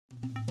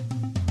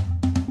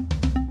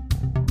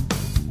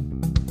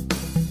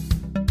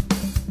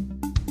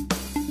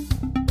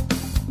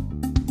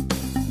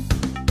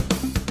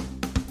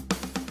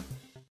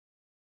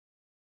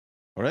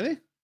Already?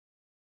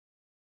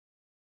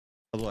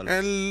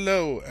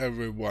 Hello,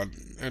 everyone,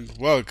 and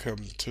welcome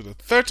to the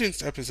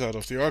 13th episode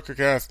of the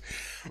Orcocast.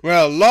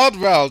 Well, Lord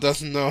Val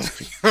doesn't know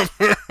the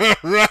camera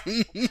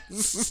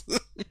runs.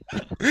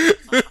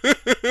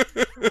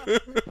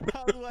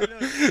 How do I know?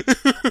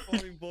 It's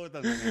more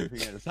important than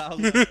anything else. How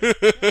do I know?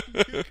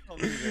 You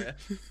coming there?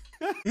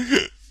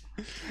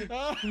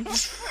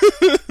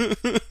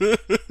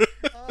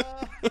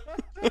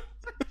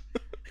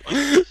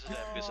 This is an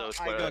episode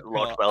where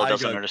Lord Well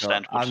doesn't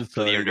understand what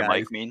clear the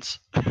mic means.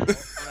 All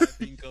I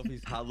think of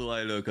is how do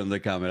I look on the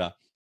camera?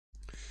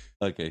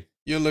 Okay.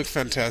 You look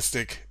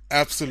fantastic.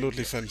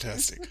 Absolutely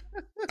fantastic.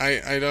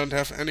 I don't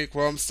have any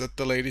qualms that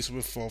the ladies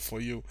will fall for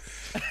you.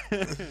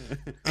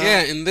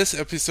 Yeah, in this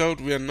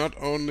episode we are not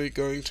only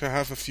going to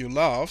have a few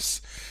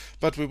laughs,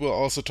 but we will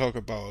also talk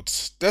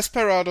about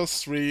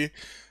Desperados III,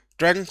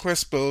 Dragon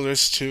Quest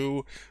Builders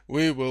 2.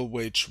 We will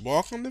wage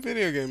war on the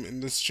video game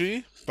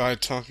industry by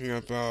talking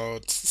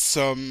about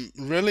some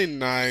really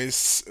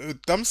nice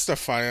dumpster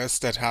fires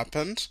that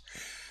happened,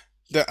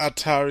 the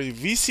Atari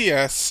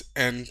VCS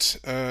and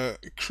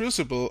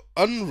Crucible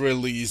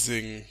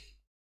unreleasing.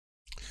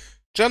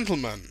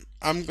 Gentlemen,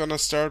 I'm gonna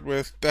start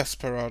with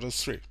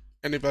Desperados 3.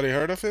 Anybody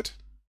heard of it?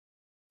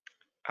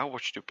 I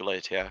watched you play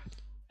it, yeah.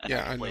 And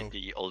Yeah, I I played know.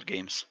 the old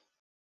games.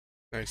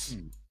 Nice.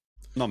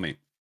 Not me.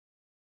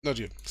 Not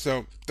you.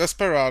 So,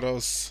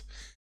 Desperados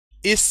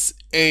is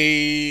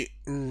a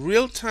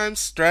real-time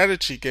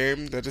strategy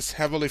game that is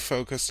heavily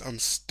focused on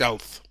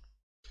stealth.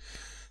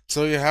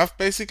 So you have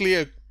basically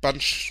a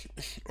bunch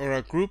or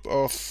a group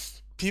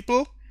of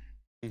people.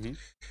 Mhm.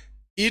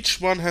 Each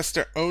one has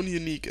their own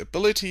unique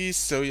abilities.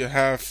 So you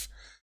have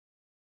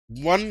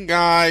one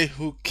guy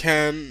who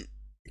can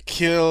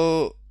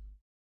kill,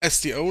 as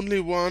the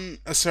only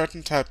one, a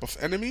certain type of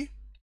enemy.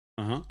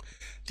 Uh-huh.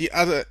 The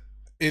other,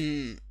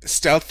 in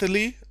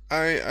stealthily,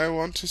 I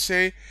want to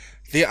say.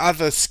 The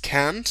others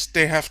can't.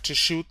 They have to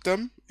shoot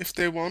them if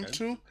they want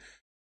Okay.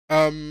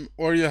 to.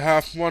 Or you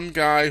have one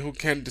guy who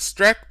can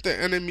distract the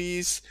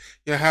enemies.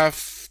 You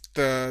have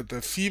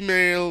the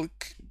female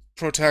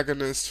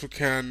protagonist who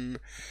can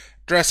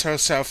dress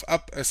herself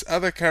up as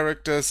other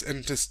characters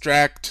and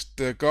distract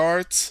the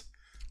guards.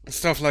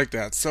 Stuff like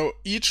that. So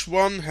each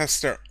one has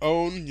their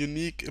own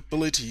unique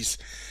abilities.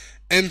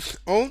 And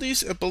all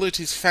these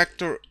abilities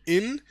factor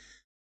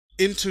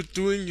into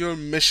doing your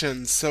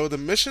missions. So the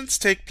missions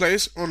take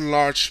place on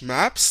large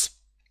maps.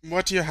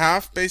 What you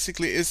have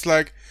basically is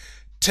like,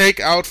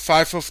 take out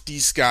 5 of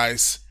these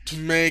guys to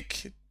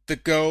make the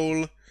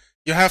goal.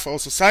 You have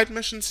also side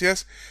missions,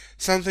 yes.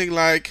 Something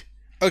like,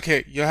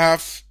 okay, you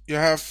have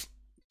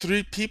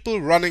 3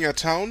 people running a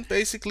town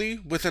basically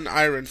with an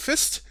iron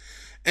fist,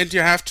 and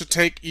you have to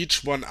take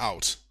each one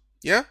out.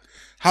 Yeah?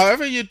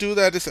 However you do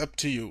that is up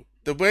to you.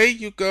 The way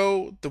you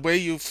go, the way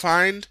you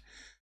find,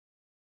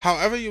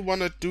 however you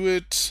want to do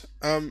it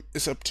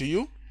is up to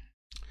you.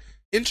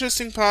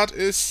 Interesting part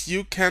is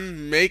you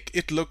can make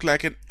it look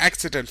like an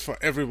accident for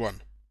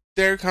everyone.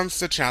 There comes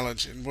the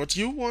challenge, and what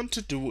you want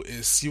to do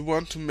is you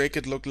want to make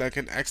it look like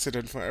an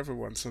accident for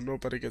everyone so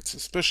nobody gets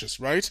suspicious,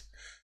 right?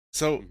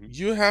 So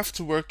you have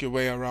to work your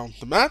way around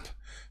the map,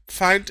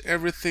 find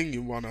everything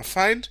you want to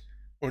find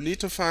or need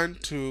to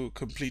find to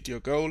complete your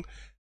goal,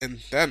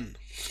 and then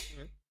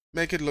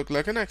make it look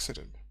like an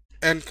accident.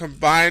 And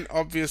combine,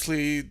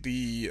 obviously,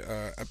 the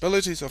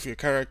abilities of your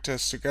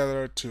characters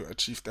together to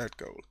achieve that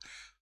goal.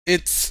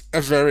 It's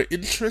a very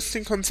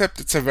interesting concept.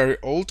 It's a very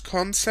old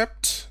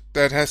concept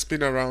that has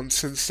been around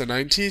since the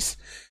 90s.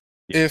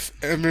 If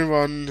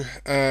everyone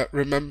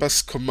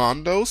remembers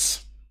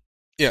Commandos.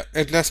 Yeah,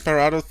 and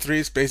Desperados 3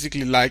 is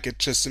basically like it,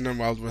 just in a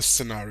Wild West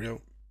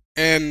scenario.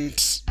 And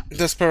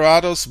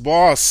Desperados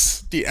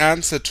was the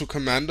answer to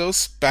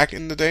Commandos back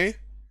in the day.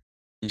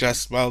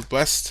 Just Wild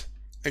West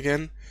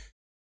again.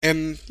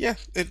 And yeah,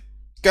 it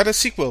got a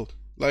sequel,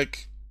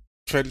 like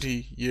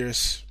 20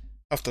 years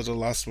after the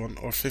last one,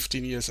 or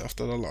 15 years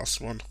after the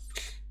last one.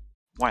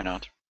 Why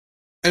not?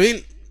 I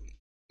mean,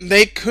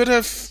 they could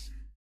have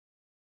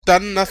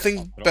done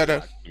nothing better.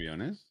 To be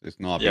honest,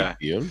 it's not a big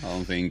deal. I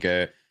don't think,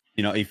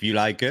 if you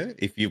like it,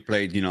 if you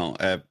played,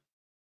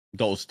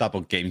 those type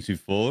of games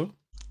before,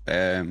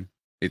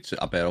 it's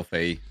a bit of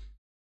a,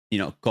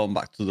 come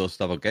back to those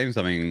type of games.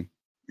 I mean,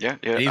 yeah.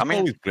 It's I mean,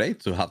 always great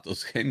to have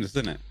those games,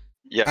 isn't it?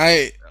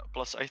 Yeah.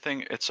 Plus, I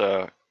think it's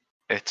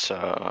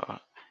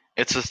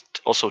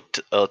also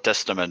a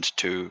testament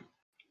to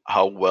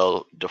how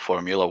well the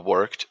formula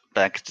worked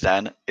back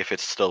then. If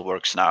it still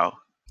works now,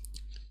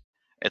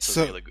 it's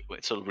a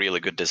really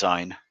good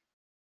design.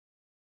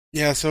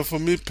 Yeah. So for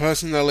me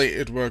personally,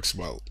 it works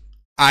well.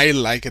 I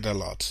like it a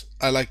lot.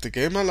 I like the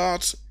game a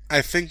lot.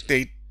 I think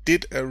they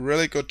did a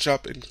really good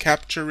job in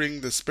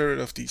capturing the spirit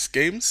of these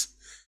games.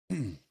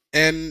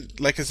 And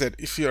like I said,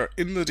 if you're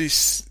into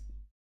these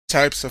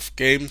types of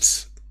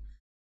games,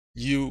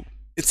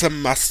 it's a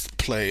must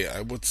play, I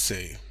would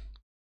say.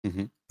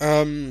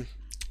 Bam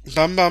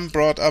Bam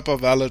brought up a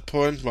valid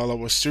point while I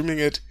was streaming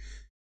it.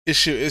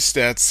 Issue is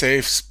that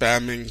save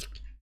spamming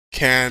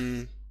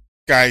can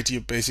guide you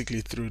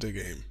basically through the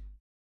game.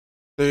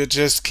 So you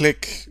just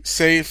click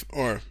save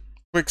or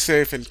quick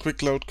save and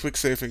quick load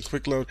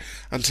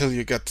until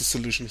you get the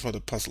solution for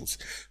the puzzles.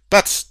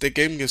 But the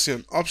game gives you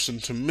an option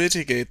to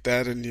mitigate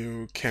that, and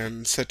you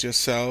can set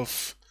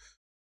yourself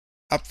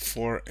up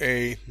for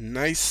a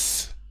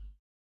nice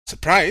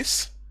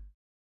surprise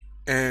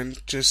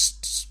and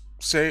just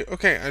say,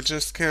 okay, I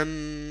just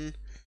can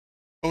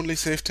only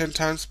save 10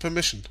 times per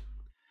mission.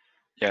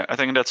 Yeah, I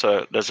think that's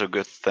a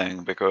good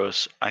thing,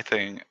 because I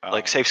think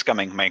like save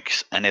scumming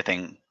makes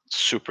anything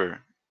super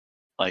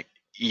like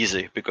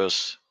easy,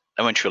 because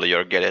eventually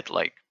you'll get it.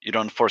 Like, you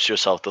don't force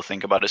yourself to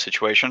think about a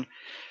situation.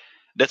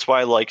 That's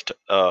why I liked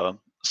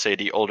say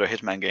the older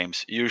Hitman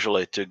games,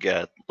 usually to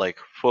get like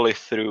fully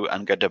through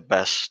and get the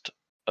best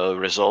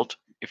result.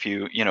 If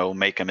you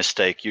make a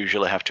mistake, you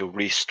usually have to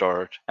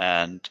restart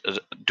and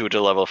do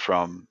the level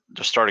from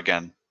the start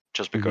again,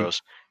 just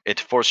because it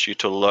forced you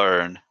to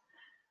learn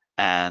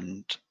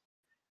and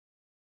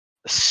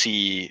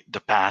see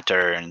the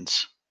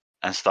patterns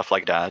and stuff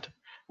like that.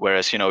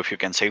 Whereas, if you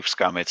can save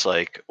scum, it's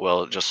like,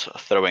 well, just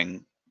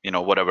throwing,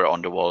 whatever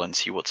on the wall and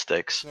see what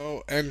sticks.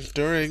 So, and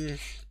during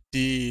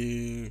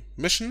the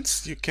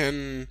missions, you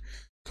can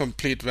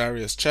complete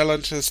various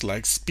challenges,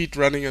 like speed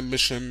running a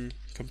mission,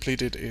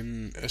 complete it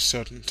in a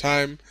certain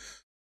time,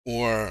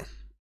 or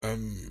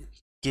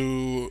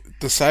do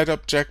the side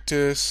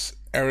objectives,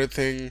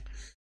 everything,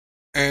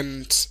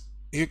 and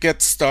you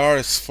get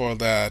stars for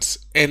that.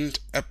 And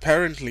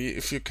apparently,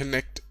 if you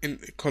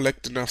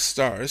collect enough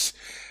stars,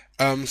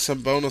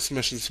 some bonus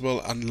missions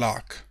will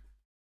unlock.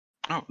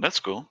 Oh,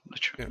 that's cool.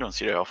 You don't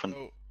see that often.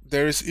 So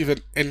there is even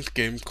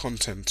endgame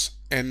content.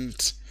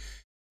 And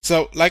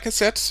so, like I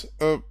said,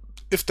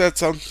 if that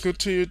sounds good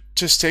to you,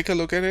 just take a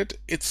look at it.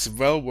 It's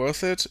well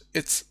worth it.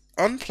 It's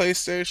on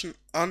PlayStation,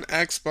 on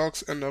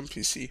Xbox, and on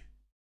PC.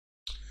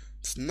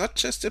 It's not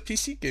just a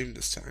PC game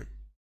this time.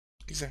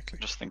 Exactly.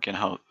 Just thinking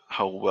how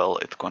well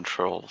it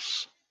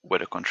controls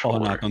with a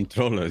controller. On a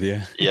controller,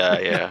 yeah.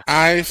 Yeah.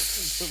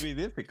 It could be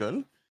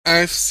difficult.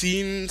 I've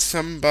seen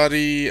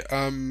somebody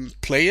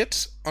play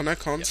it on a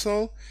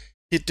console.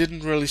 He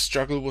didn't really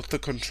struggle with the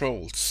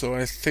controls, so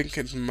I think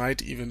it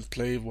might even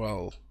play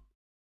well.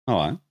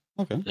 Oh,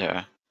 okay.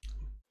 Yeah.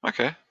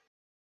 Okay.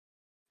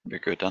 Be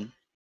good then.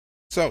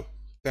 So,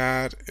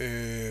 that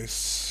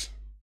is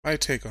my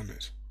take on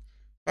it.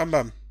 Bam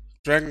Bam.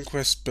 Dragon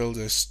Quest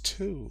Builders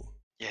 2.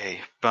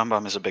 Yay. Bam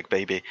Bam is a big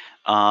baby.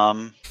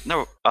 No.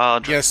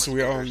 Yes,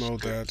 we all know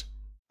that.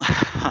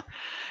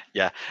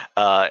 Yeah.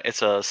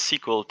 It's a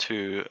sequel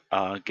to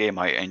a game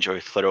I enjoy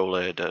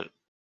thoroughly.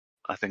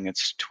 I think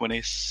it's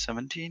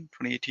 2017,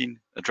 2018,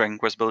 Dragon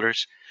Quest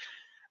Builders.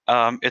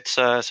 It's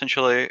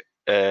essentially,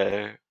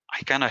 I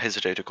kind of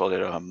hesitate to call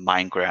it a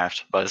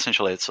Minecraft, but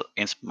essentially it's a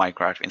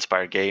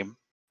Minecraft-inspired game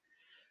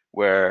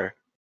where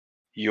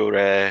you're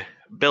a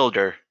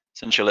builder,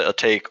 essentially a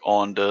take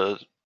on the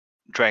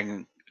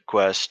Dragon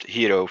Quest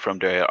hero from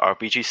the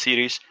RPG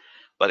series,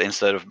 but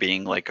instead of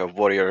being like a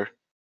warrior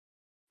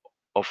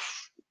of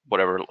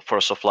whatever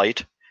force of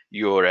light,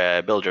 you're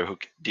a builder,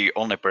 the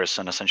only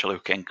person essentially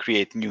who can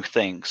create new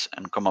things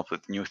and come up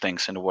with new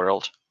things in the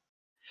world.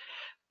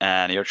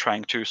 And you're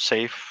trying to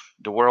save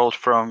the world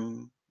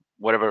from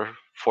whatever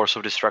force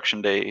of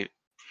destruction they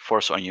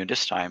force on you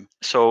this time.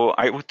 So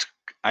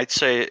I'd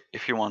say,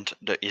 if you want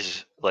the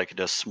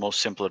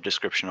most simpler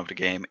description of the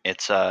game,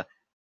 it's a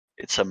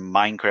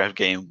Minecraft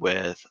game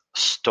with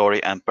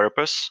story and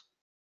purpose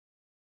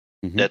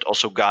that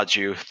also guides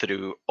you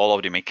through all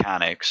of the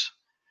mechanics.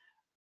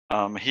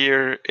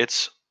 Here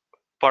it's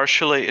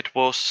partially, it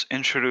was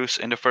introduced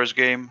in the first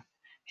game.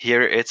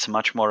 Here it's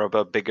much more of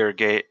a bigger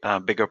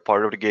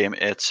part of the game.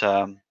 It's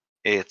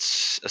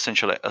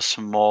essentially a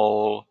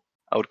small,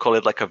 I would call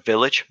it like a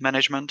village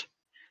management,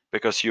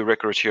 because you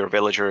recruit your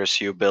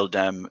villagers, you build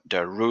them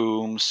their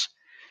rooms,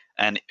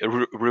 and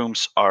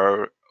rooms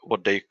are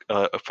what they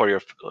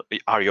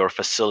are your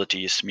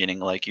facilities, meaning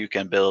like you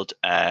can build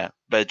a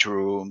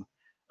bedroom,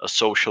 a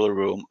social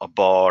room, a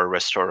bar,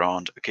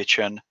 restaurant, a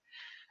kitchen,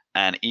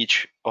 and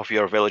each of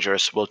your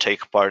villagers will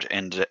take part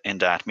in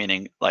that,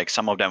 meaning like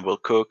some of them will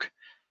cook,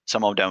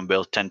 some of them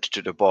will tend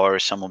to the bar,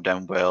 some of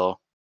them will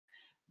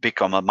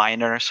become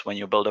miners when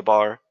you build a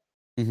bar.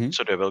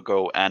 So they will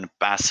go and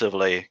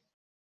passively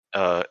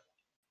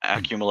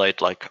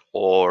accumulate like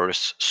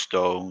ores,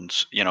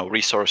 stones,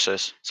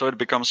 resources. So it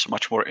becomes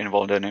much more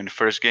involved than in the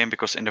first game,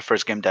 because in the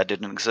first game that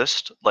didn't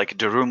exist. Like,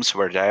 the rooms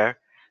were there,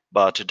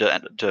 but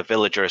the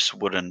villagers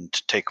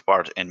wouldn't take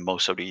part in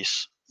most of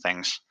these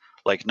things.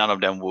 Like, none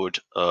of them would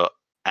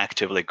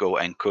actively go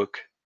and cook.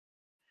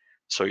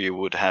 So you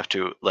would have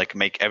to like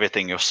make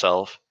everything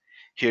yourself.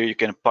 Here you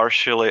can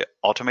partially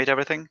automate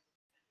everything.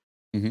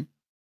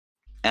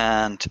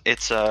 And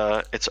it's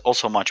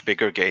also a much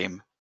bigger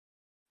game.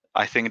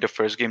 I think the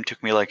first game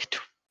took me like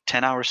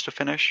 10 hours to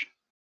finish.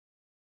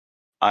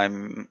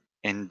 I'm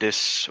in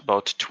this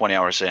about 20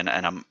 hours in,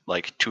 and I'm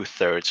like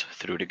 2/3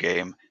 through the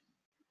game.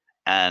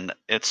 And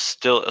it's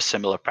still a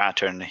similar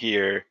pattern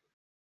here.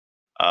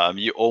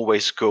 You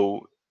always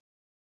go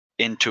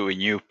into a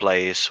new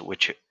place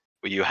which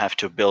you have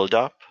to build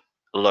up,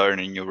 learn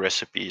new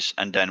recipes,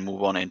 and then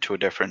move on into a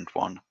different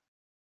one.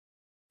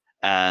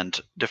 And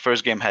the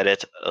first game had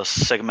it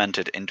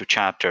segmented into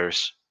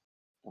chapters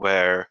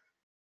where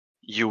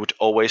you would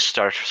always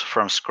start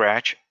from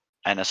scratch,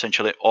 and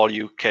essentially all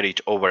you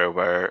carried over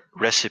were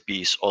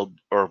recipes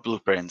or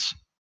blueprints.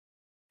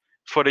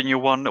 For the new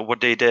one, what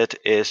they did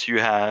is you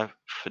have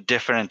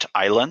different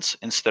islands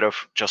instead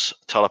of just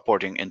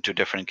teleporting into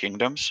different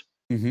kingdoms.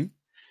 Mm-hmm.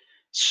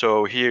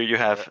 So here you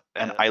have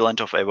an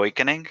island of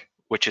awakening,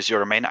 which is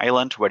your main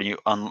island where you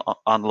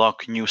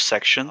unlock new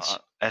sections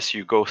as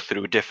you go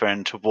through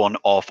different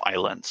one-off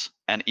islands.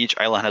 And each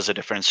island has a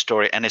different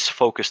story and is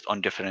focused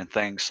on different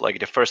things. Like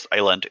the first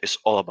island is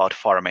all about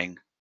farming.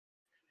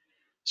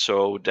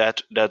 So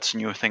that's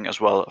new thing as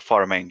well.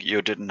 Farming.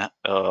 You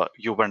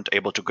weren't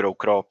able to grow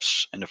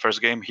crops in the first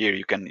game. Here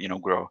you can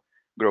grow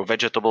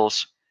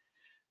vegetables.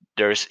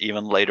 There's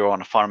even later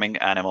on farming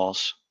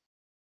animals.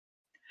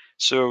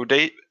 So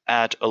they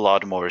add a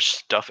lot more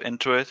stuff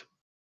into it.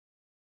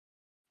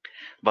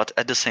 But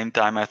at the same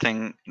time, I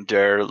think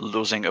they're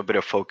losing a bit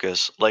of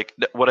focus. Like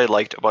what I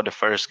liked about the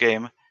first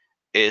game,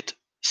 it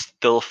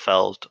still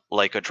felt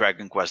like a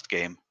Dragon Quest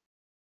game.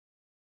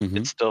 Mm-hmm.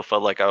 It still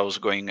felt like I was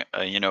going,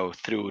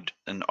 through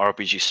an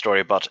RPG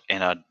story, but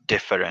in a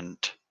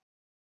different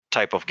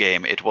type of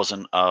game. It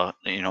wasn't a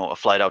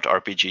flat-out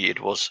RPG. It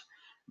was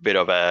a bit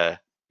of a,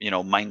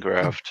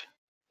 Minecraft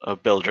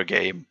builder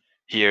game.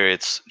 Here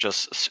it's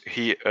just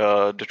the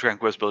Dragon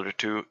Quest Builder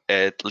 2.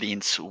 It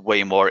leans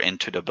way more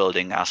into the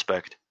building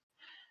aspect,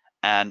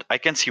 and I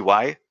can see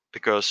why.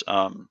 Because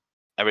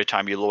every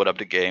time you load up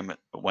the game,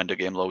 when the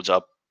game loads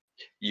up,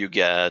 you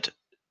get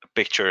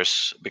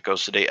pictures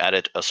because they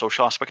added a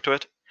social aspect to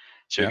it.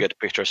 So you get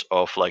pictures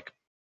of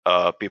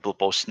people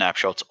post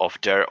snapshots of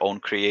their own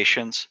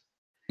creations,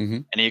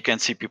 and you can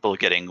see people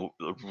getting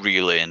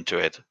really into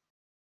it.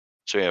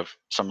 So you have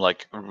some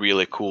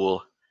really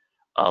cool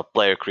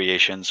player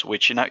creations,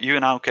 which you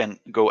now can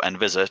go and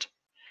visit.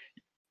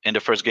 In the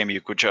first game,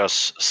 you could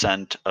just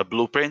send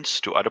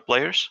blueprints to other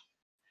players,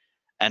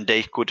 and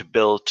they could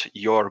build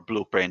your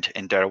blueprint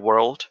in their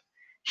world.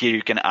 Here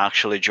you can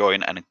actually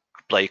join and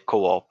play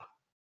co-op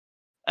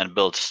and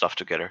build stuff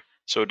together.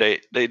 So they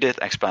did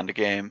expand the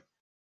game,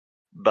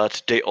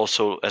 but they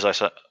also, as I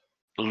said,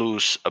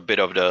 lose a bit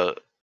of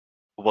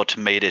what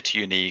made it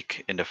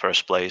unique in the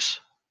first place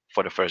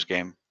for the first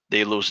game.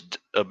 They lose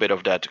a bit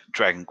of that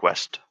Dragon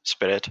Quest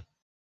spirit.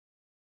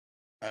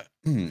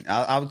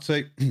 I would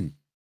say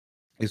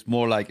it's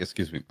more like,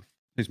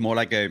 it's more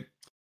like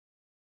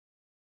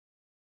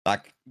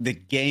the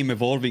game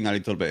evolving a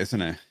little bit,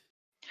 isn't it?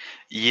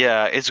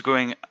 Yeah, it's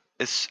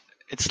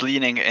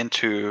leaning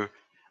into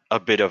a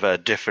bit of a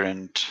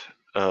different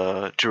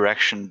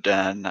direction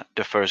than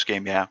the first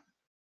game. Yeah.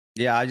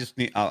 Yeah, I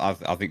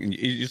think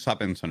it just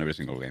happens on every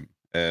single game.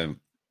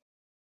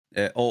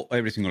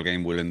 Every single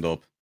game will end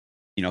up,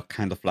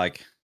 kind of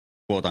like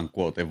quote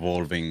unquote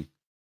evolving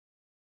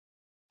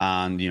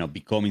and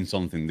becoming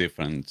something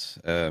different.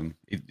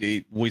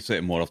 We say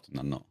it more often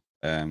than not.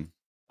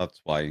 That's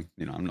why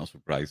I'm not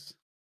surprised.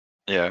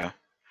 Yeah.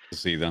 To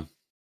see that.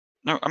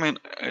 No, I mean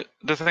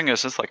the thing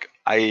is, it's like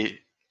I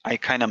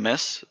kind of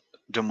miss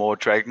the more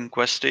Dragon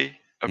Questy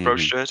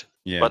approach to it.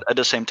 Yeah. But at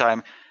the same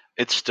time,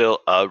 it's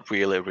still a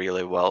really,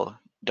 really well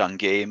done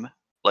game.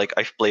 Like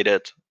I've played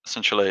it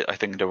essentially. I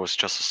think there was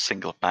just a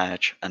single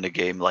patch, and the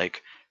game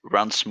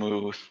runs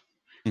smooth.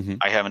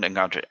 I haven't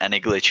encountered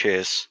any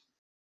glitches.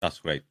 That's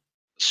great.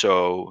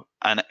 So,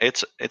 and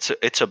it's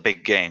a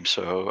big game.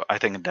 So I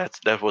think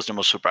that was the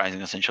most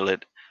surprising. Essentially,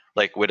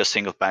 with a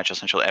single patch,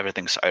 essentially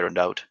everything's ironed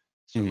out.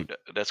 So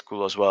that's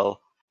cool as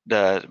well.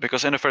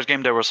 Because in the first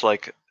game there was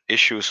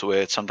issues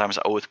with sometimes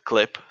I would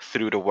clip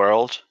through the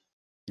world.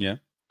 Yeah.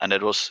 And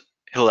it was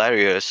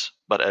hilarious,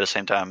 but at the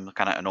same time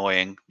kind of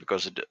annoying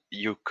because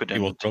you couldn't.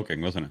 It was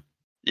broken, wasn't it?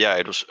 Yeah,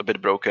 it was a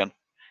bit broken.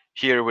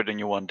 Here with the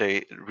new one,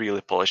 they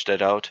really polished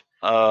that out.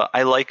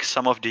 I like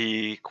some of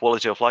the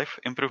quality of life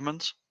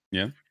improvements.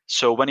 Yeah.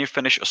 So when you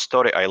finish a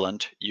story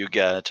island, you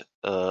get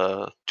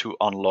to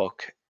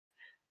unlock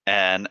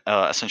an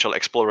essential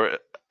explorer.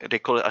 They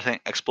call it, I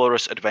think,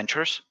 Explorer's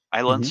Adventures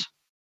Islands,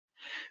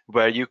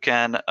 where you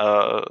can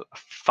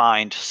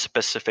find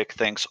specific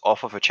things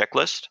off of a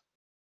checklist.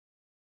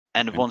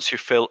 And once you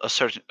fill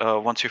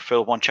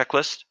one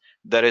checklist,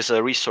 there is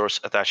a resource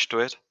attached to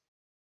it,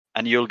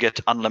 and you'll get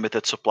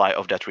unlimited supply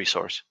of that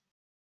resource.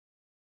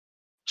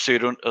 So you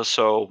don't.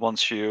 So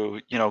once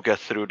you get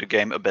through the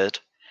game a bit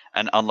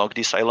and unlock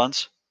these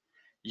islands,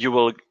 you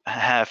will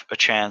have a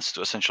chance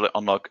to essentially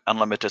unlock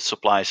unlimited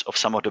supplies of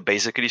some of the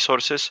basic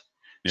resources.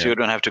 Yeah. So you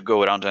don't have to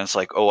go around and it's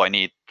like, oh, I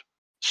need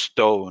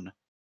stone,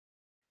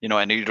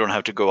 and you don't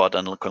have to go out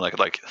and look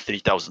like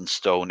 3,000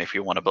 stone if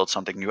you want to build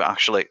something. You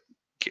actually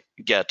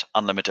get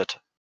unlimited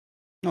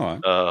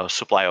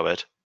supply of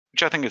it,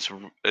 which I think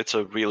it's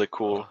a really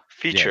cool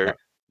feature.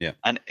 Yeah.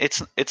 And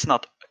it's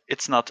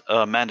not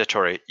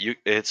mandatory.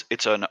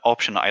 It's an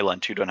option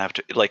island. You don't have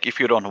to if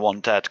you don't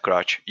want that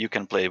crutch, you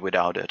can play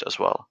without it as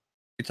well.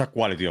 It's a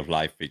quality of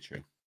life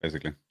feature,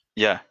 basically.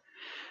 Yeah.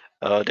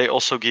 They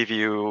also give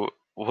you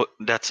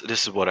this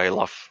is what I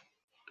love.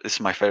 This is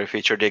my favorite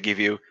feature. They give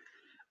you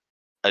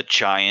a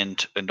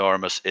giant,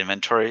 enormous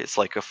inventory. It's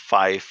like a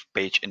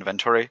 5-page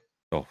inventory.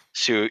 Oh.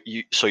 So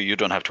you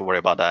don't have to worry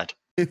about that.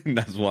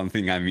 That's one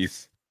thing I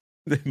miss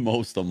the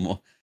most on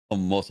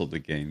most of the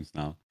games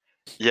now.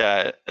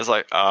 Yeah, it's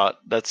like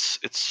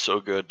it's so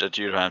good that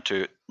you don't have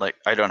to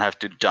I don't have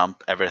to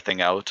dump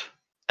everything out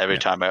every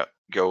time I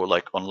go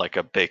on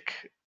a big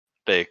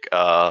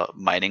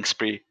mining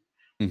spree.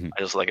 Mm-hmm. I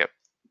just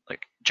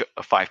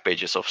 5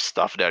 pages of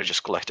stuff that I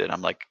just collected.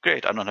 I'm like,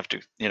 great, I don't have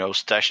to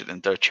stash it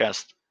into a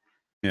chest.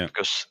 Yeah.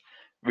 Because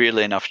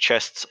weirdly enough,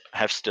 chests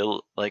have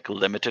still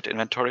limited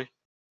inventory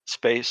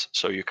space,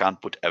 so you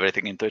can't put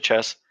everything into a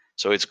chest.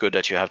 So it's good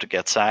that you have to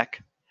get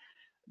sack.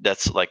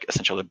 That's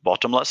essentially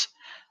bottomless.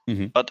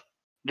 Mm-hmm. But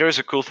there is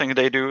a cool thing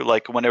they do.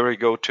 Whenever you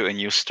go to a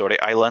new story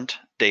island,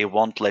 they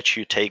won't let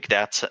you take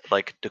that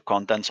the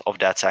contents of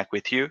that sack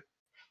with you.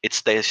 It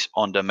stays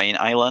on the main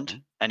island,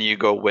 and you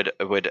go with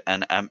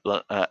an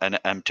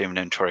empty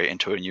inventory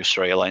into a new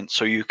story island.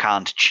 So you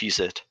can't cheese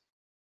it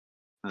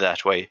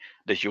that way,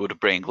 that you would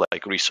bring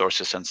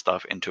resources and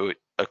stuff into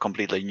a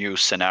completely new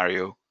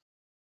scenario.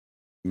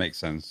 Makes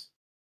sense.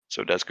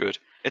 So that's good.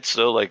 It's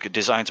still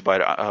designed by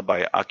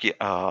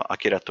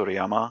Akira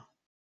Toriyama,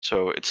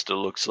 so it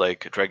still looks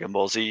like Dragon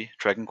Ball Z,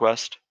 Dragon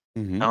Quest.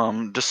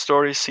 Mm-hmm. The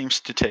story seems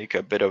to take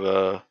a bit of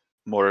a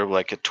more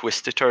a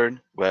twisty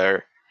turn,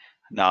 where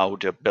now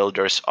the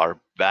builders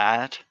are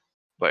bad,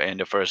 but in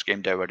the first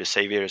game they were the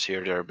saviors.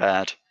 Here they're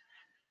bad,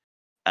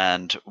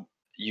 and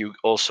you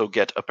also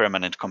get a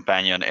permanent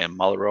companion in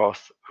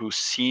Malroth, who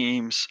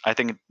seems, I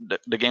think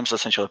the game's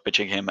essentially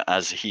pitching him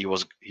as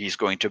he's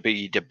going to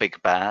be the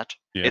big bad.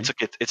 Yeah.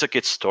 It's a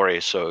kid's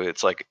story, so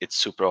it's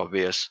super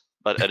obvious.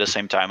 But at the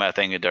same time, I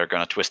think they're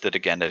gonna twist it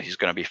again that he's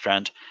gonna be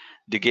friend.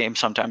 The game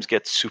sometimes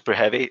gets super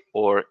heavy,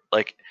 or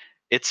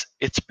it's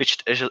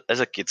pitched as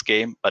a kid's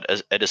game, but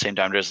at the same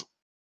time there's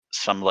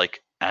some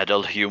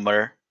adult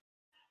humor.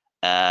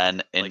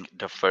 And in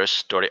the first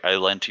story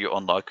island, you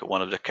unlock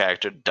one of the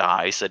character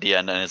dies at the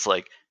end, and it's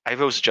I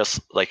was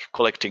just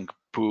collecting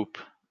poop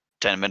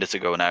 10 minutes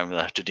ago, and I'm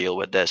gonna have to deal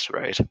with this,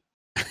 right?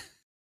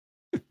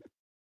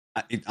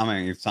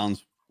 It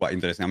sounds quite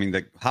interesting. I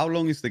mean, how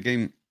long is the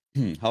game?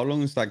 How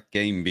long is that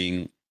game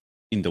being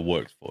in the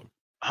works for?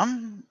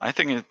 I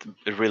think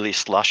it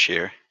released last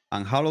year.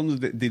 And how long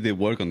did they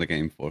work on the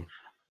game for?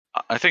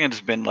 I think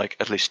it's been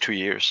at least 2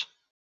 years.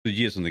 2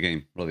 years on the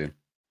game, brilliant.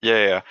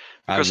 Yeah.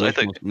 Because I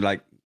think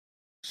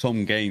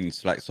some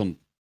games, some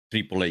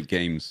AAA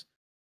games,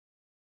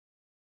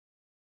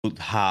 would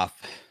have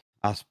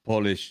as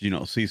polished,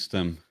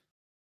 system,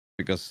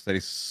 because there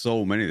is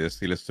so many that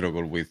still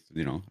struggle with,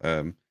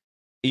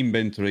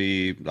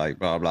 inventory,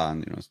 blah blah,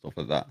 and stuff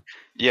like that.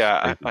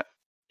 Yeah,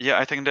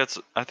 I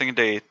think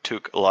they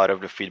took a lot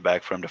of the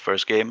feedback from the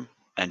first game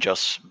and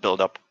just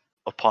build up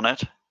upon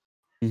it.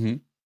 Mm-hmm.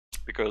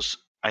 Because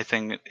I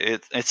think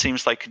it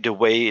seems like the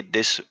way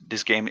this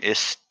game is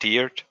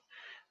steered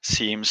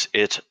seems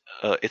it's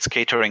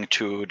catering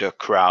to the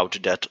crowd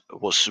that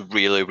was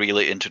really,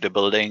 really into the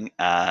building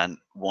and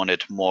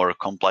wanted more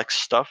complex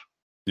stuff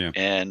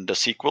in the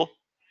sequel.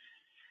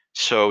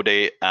 So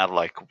they add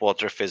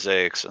water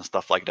physics and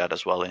stuff like that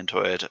as well into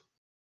it.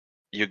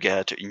 You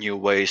get new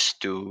ways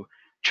to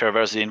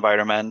traverse the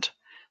environment,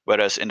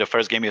 whereas in the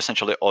first game,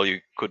 essentially all you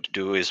could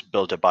do is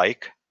build a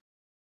bike.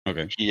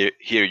 Okay.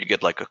 Here you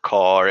get a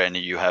car, and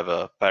you have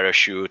a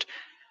parachute.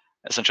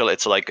 Essentially,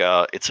 it's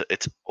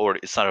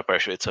it's not a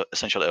parachute. It's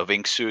essentially a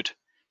wingsuit,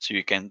 so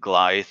you can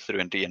glide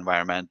through the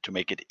environment to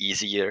make it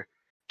easier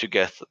to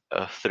get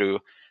through.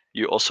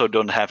 You also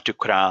don't have to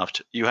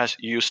craft. You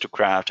used to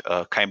craft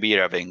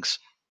chimera wings,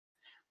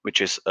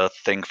 which is a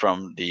thing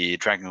from the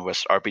Dragon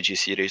Quest RPG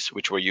series,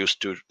 which were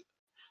used to.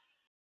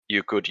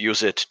 You could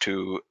use it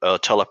to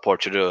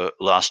teleport to the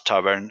last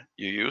tavern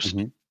you used.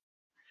 Mm-hmm.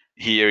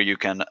 Here you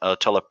can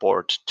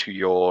teleport to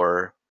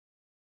your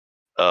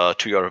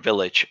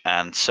village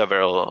and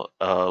several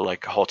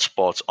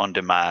hotspots on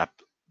the map,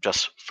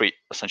 just free,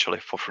 essentially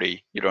for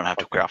free. You don't have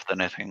to craft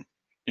anything.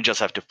 You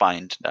just have to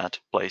find that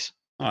place.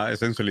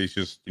 Essentially, it's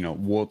just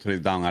water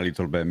it down a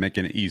little bit,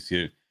 making it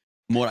easier,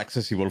 more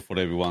accessible for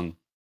everyone.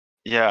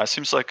 Yeah, it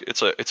seems like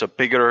it's a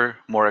bigger,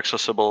 more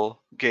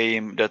accessible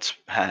game that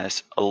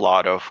has a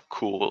lot of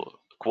cool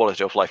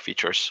quality of life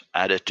features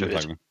added to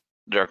it.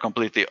 They're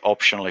completely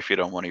optional. If you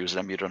don't want to use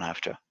them, you don't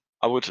have to.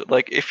 I would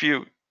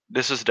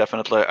this is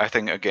definitely, I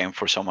think, a game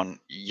for someone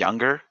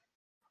younger,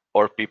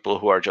 or people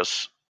who are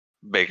just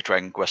big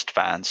Dragon Quest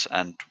fans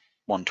and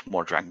want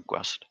more Dragon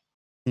Quest.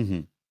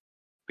 Mm-hmm.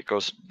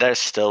 Because there's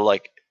still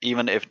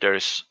even if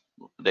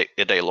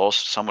they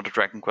lost some of the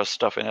Dragon Quest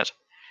stuff in it,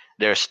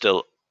 there's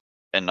still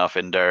enough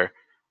in there.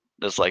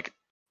 There's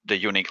the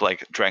unique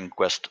Dragon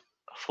Quest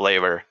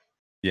flavor.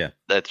 Yeah.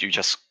 That you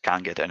just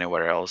can't get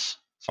anywhere else.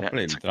 So I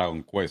played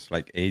Dragon Quest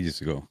ages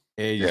ago.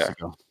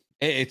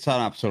 It's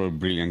an absolute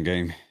brilliant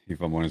game, if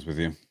I'm honest with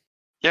you.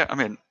 Yeah, I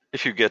mean,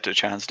 if you get a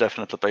chance,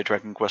 definitely play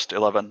Dragon Quest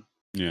 11.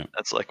 Yeah.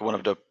 That's one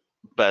of the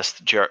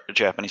best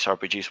Japanese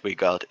RPGs we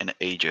got in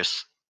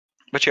ages.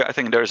 But yeah, I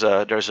think there's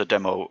a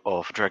demo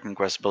of Dragon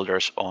Quest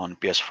Builders on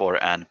PS4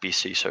 and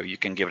PC, so you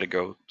can give it a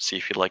go, see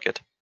if you like it.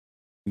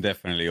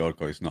 Definitely,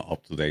 Orco is not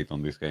up to date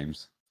on these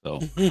games. So,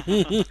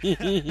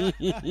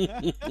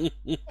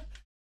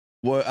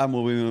 where I'm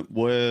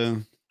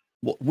moving.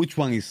 Which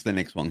one is the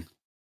next one?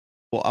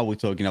 What are we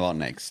talking about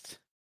next?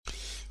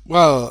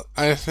 Well,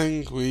 I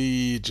think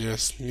we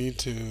just need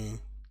to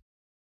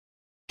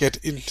get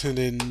into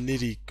the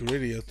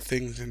nitty-gritty of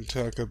things and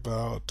talk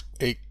about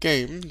a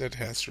game that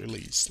has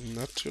released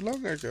not too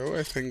long ago.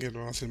 I think it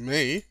was in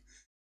May.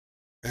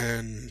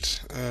 And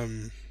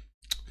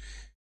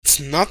it's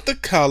not the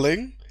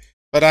culling,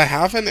 but I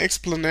have an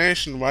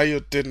explanation why you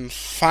didn't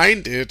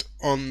find it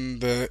on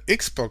the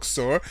Xbox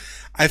store.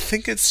 I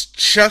think it's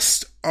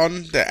just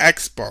on the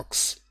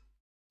Xbox.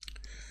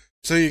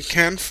 So you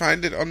can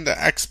find it on the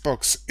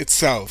Xbox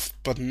itself,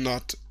 but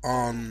not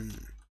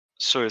on.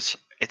 So it's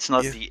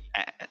not the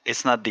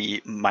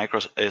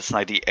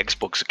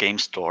Xbox Game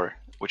Store,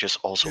 which is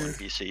also on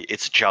PC.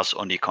 It's just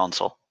on the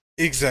console.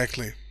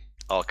 Exactly.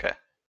 Okay.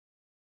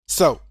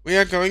 So we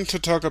are going to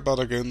talk about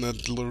a game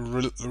that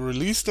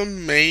released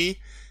on May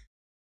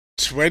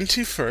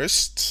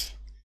 21st.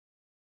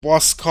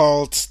 Was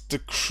called The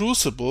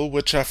Crucible,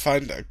 which I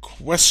find a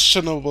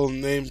questionable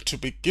name to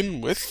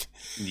begin with.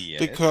 Yes.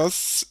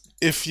 Because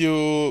if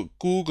you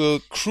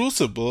Google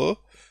Crucible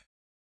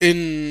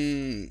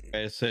in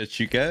search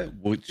you get,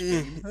 which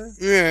game?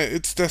 Yeah,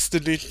 it's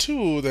Destiny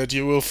 2 that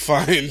you will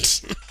find.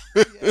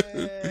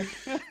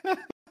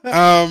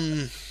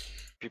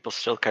 People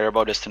still care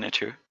about Destiny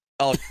 2.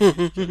 Oh.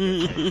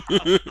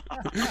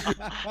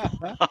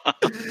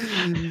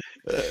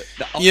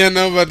 Yeah,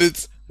 no, but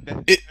it's.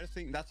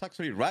 That's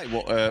actually right.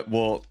 What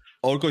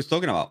Orko is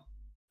talking about.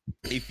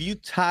 If you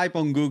type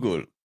on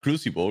Google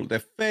Crucible,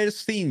 the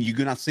first thing you're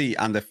gonna see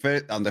on the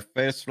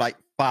first like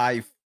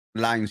 5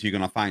 lines you're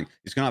gonna find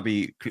it's gonna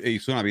be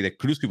the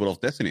Crucible of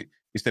Destiny.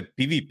 It's the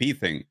PvP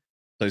thing.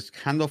 So it's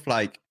kind of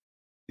like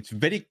it's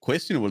very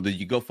questionable that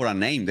you go for a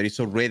name that is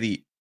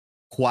already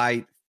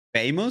quite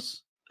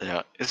famous.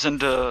 Yeah, isn't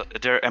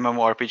their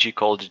MMORPG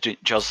called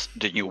just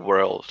the New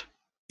World?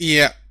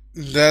 Yeah,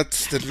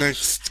 that's the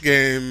next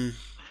game.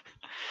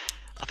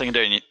 I think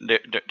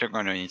they're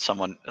going to need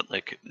someone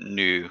like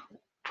new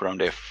from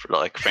their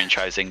like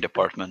franchising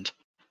department.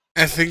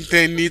 I think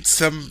they need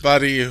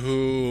somebody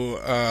who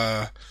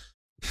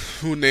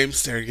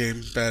names their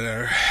game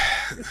better.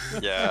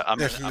 Yeah,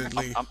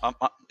 definitely.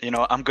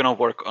 I'm gonna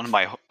work on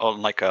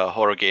like a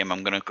horror game.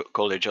 I'm gonna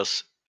call it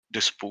just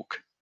The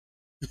Spook.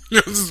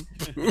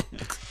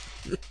 Spook.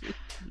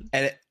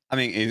 And I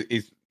mean,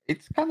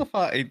 it's kind of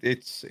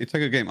it's a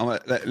good game.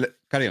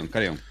 Carry on,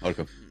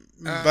 Orko.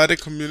 By the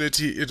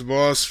community, it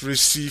was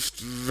received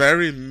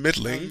very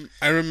middling.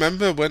 I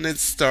remember when it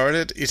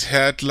started, it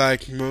had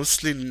like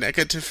mostly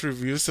negative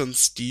reviews on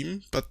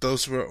Steam, but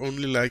those were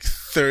only like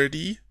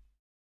 30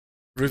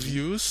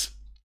 reviews.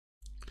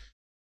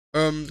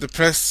 The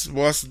press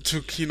wasn't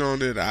too keen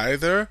on it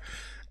either,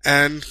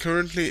 and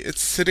currently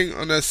it's sitting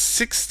on a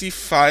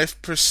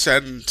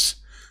 65%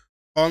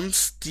 on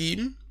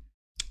Steam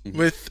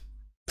with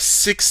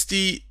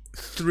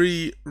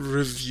 63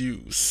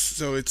 reviews,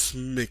 so it's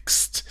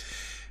mixed.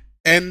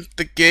 And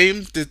the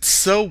game did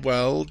so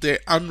well, they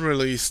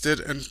unreleased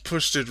it and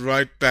pushed it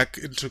right back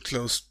into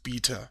closed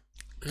beta.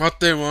 What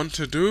they want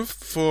to do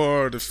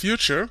for the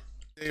future,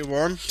 they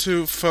want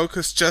to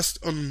focus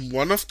just on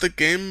one of the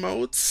game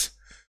modes,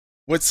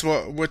 which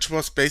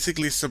was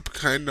basically some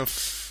kind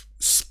of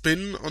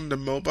spin on the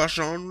MOBA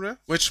genre,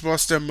 which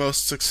was their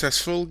most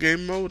successful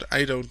game mode.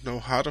 I don't know,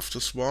 Heart of the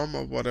Swarm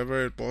or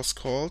whatever it was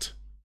called.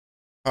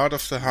 Heart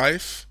of the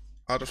Hive,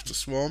 Heart of the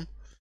Swarm,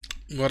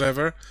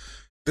 whatever.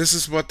 This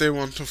is what they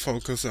want to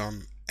focus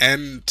on.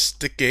 And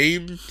the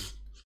game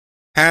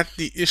had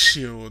the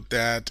issue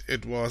that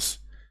it was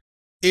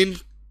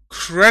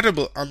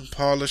incredible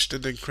unpolished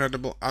and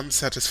incredible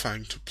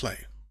unsatisfying to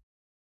play.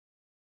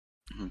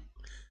 Mm-hmm.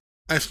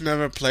 I've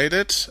never played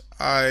it.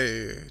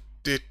 I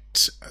did,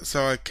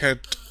 so I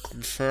can't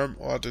confirm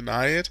or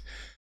deny it.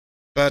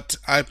 But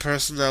I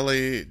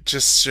personally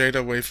just strayed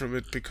away from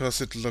it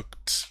because it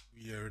looked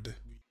weird.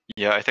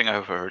 Yeah, I think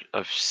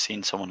I've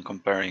seen someone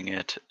comparing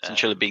it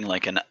essentially being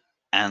like an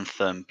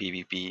Anthem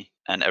PvP,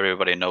 and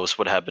everybody knows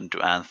what happened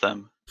to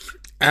Anthem.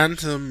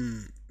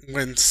 Anthem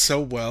went so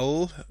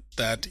well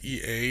that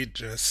EA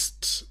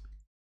just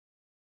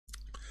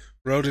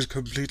wrote it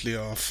completely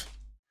off.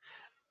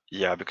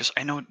 Yeah, because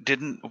I know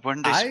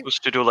weren't they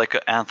supposed to do like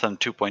an Anthem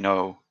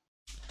 2.0?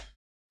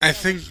 I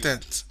think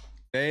that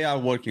they are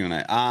working on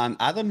it, and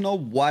I don't know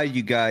why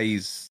you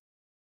guys.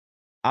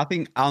 I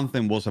think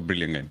Anthem was a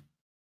brilliant game.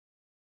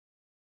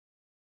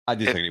 I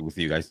disagree with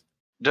you guys.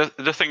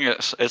 The thing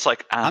is, it's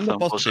like Anthem. I'm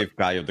the positive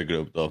guy of the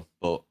group, though,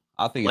 but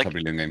I think it's a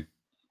brilliant game.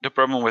 The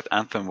problem with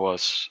Anthem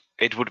was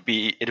it would have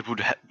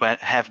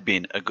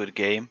been a good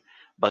game,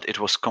 but it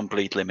was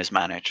completely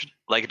mismanaged.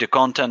 Like the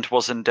content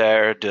wasn't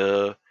there,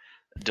 the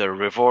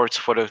rewards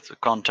for the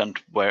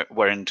content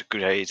weren't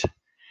great,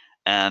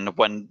 and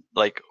when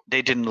like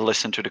they didn't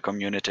listen to the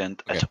community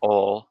at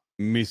all.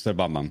 Mr.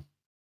 Batman.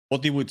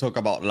 what did we talk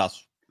about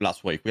last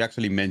week? We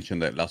actually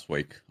mentioned that last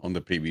week on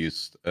the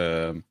previous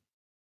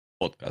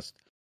podcast.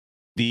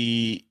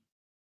 Who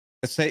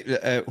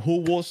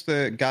was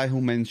the guy who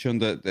mentioned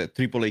that the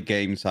AAA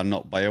games are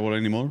not viable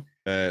anymore?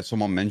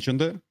 Someone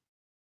mentioned it.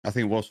 I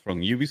think it was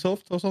from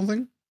Ubisoft or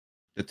something.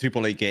 The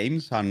AAA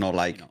games are not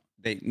like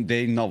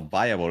they're not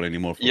viable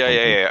anymore.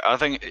 Yeah. I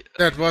think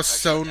that was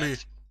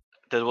Sony.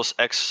 That was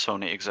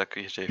ex-Sony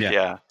executive.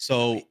 Yeah.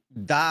 So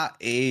that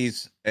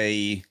is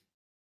a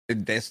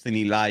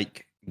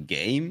Destiny-like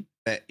game.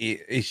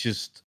 It's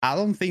just I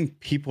don't think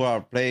people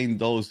are playing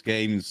those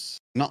games.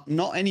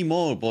 Not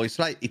anymore, but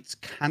it's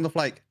kind of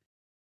like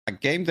a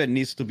game that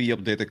needs to be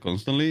updated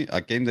constantly.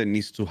 A game that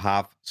needs to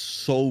have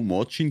so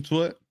much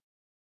into it.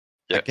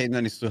 Yeah. A game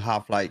that needs to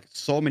have like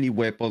so many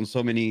weapons,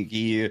 so many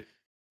gear,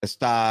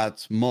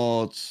 stats,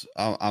 mods,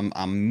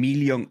 a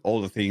million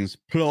other things,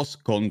 plus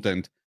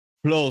content,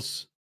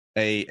 plus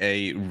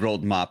a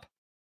roadmap,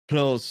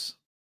 plus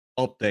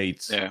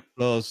updates,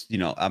 plus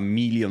a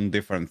million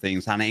different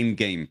things, an end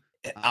game.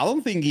 I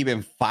don't think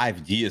even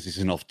 5 years is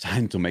enough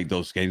time to make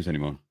those games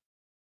anymore.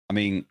 I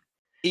mean,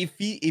 if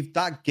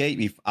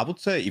I would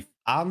say if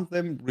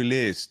Anthem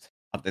released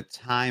at the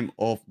time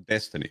of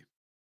Destiny,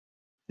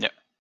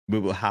 we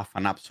will have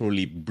an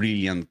absolutely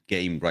brilliant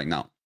game right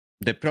now.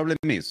 The problem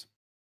is,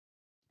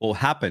 what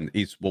happened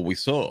is what we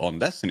saw on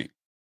Destiny.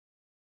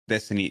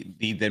 Destiny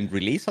didn't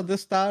release at the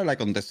start, like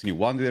on Destiny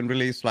 1 didn't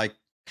release like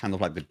kind of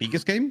like the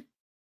biggest game,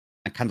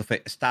 and kind of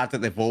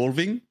started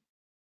evolving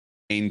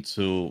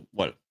into,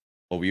 well,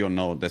 what we all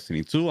know,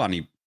 Destiny 2, and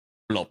it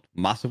flopped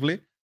massively.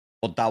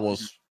 But that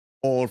was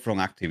all from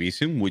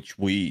Activision, which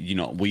we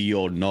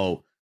all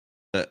know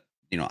that,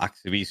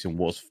 Activision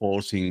was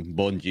forcing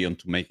Bungie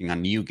into making a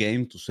new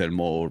game to sell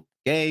more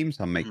games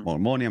and make more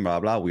money and blah,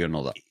 blah, blah. We all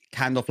know that. It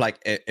kind of like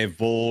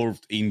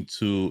evolved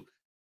into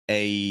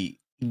a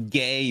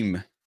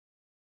game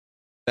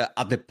that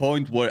at the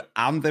point where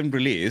Anthem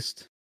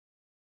released,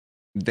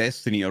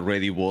 Destiny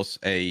already was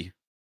a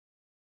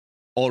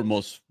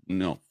almost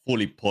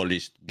fully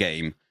polished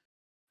game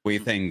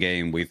with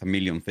endgame, with a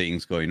million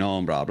things going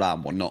on, blah, blah,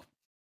 and whatnot.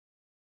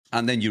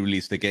 And then you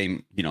release the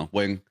game,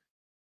 when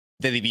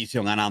The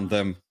Division and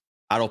Anthem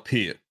are up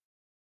here.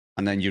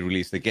 And then you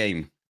release the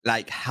game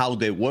like how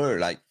they were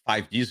like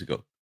 5 years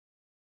ago.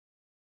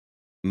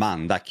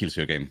 Man, that kills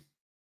your game.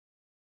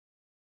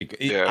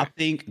 I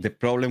think the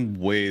problem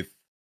with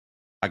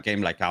a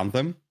game like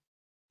Anthem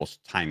was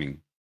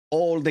timing.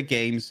 All the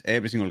games,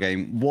 every single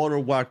game, World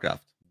of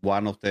Warcraft,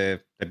 one of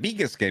the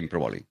biggest game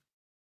probably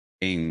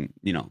in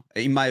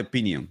my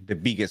opinion, the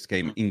biggest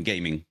game in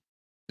gaming,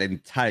 the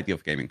entirety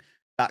of gaming.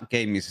 That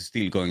game is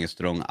still going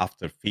strong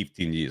after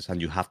 15 years,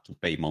 and you have to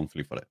pay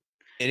monthly for it.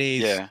 It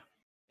is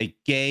a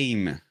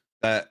game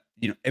that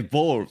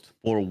evolved.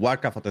 For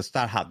Warcraft at the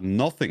start had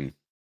nothing.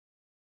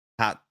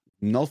 Like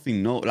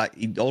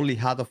it only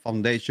had a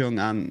foundation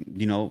and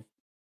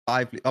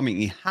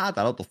it had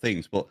a lot of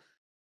things, but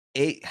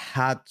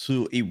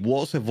it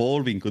was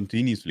evolving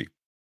continuously,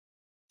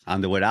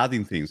 and they were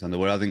adding things, and they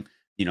were adding.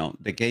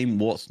 The game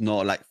was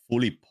not like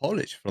fully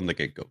polished from the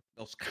get-go.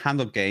 Those kind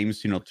of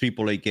games,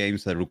 AAA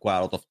games that require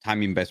a lot of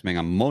time investment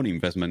and money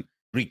investment,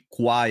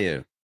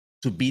 require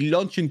to be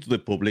launched into the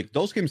public.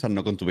 Those games are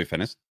not going to be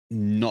finished.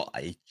 Not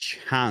a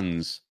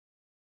chance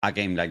a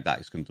game like that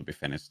is going to be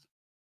finished.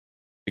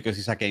 Because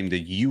it's a game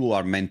that you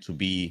are meant to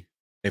be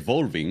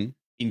evolving,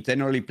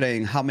 internally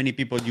playing. How many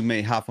people you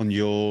may have on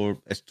your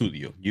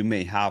studio? You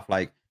may have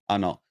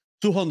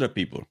 200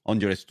 people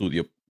on your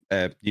studio,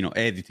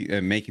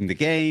 editing, making the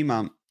game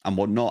and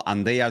whatnot,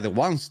 and they are the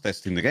ones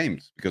testing the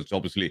games, because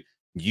obviously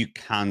you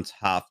can't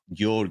have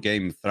your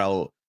game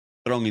thrown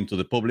into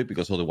the public,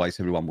 because otherwise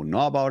everyone will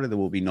know about it. There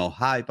will be no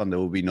hype, and there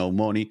will be no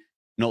money,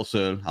 no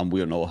sale, and we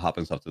all know what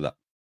happens after that.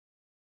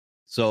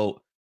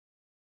 So,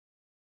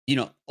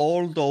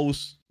 all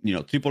those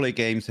AAA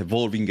games,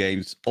 evolving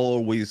games,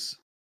 always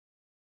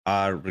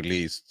are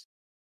released,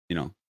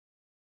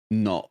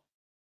 not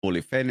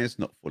fully finished,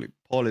 not fully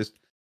polished.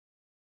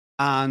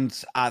 And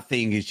I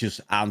think it's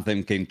just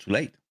Anthem came too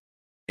late.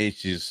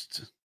 It's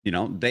just,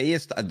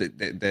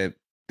 the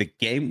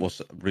game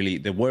was really,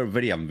 they were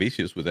very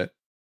ambitious with it,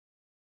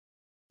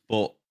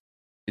 but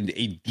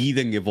it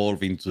didn't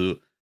evolve into,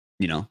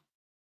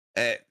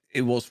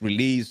 it was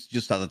released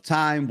just at a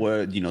time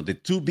where, the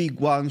two big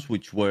ones,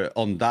 which were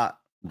on that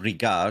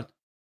regard,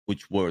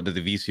 which were The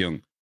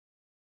Division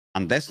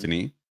and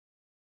Destiny,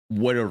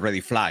 were already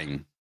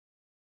flying.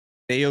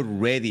 They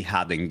already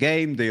had in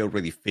game. They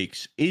already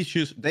fixed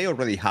issues. They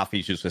already have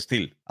issues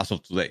still as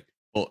of today.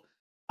 But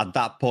at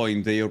that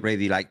point, they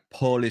already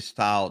polished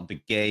out the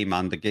game,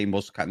 and the game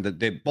was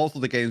both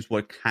of the games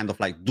were kind of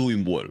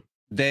doing well.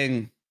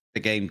 Then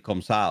the game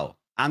comes out,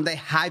 and they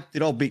hyped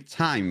it up big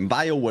time.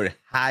 BioWare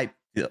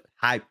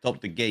hyped up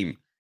the game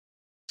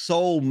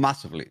so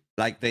massively,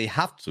 they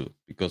have to,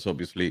 because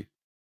obviously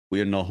we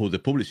don't know who the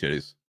publisher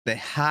is. They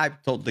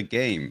hyped up the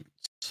game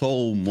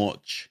so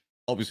much.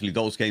 Obviously,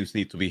 those games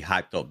need to be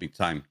hyped up big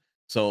time.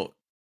 So,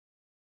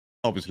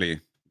 obviously,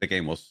 the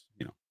game was,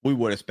 we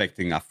were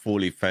expecting a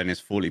fully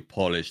finished, fully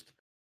polished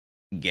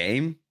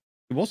game.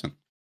 It wasn't.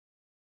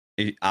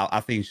 I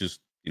think it's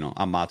just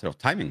a matter of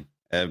timing.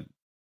 And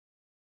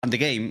the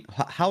game,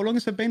 how long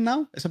has it been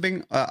now? Has it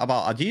been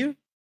about a year?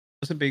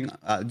 Has it been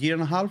a year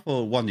and a half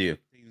or 1 year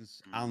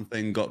since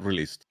Anthem got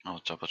released?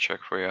 I'll double check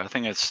for you. I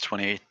think it's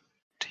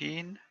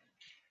 2018.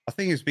 I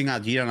think it's been a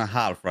year and a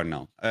half right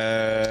now.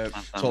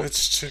 So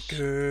let's check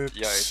it.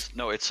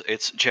 Yeah,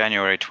 it's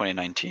January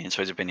 2019,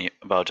 so it's been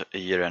about a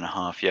year and a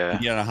half. Yeah,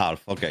 a year and a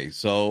half. Okay,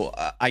 so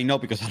I know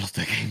because I love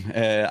the game.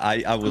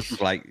 I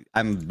was like,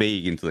 I'm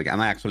big into the game.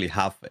 I actually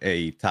have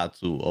a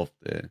tattoo of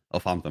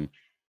Anthem,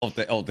 of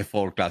the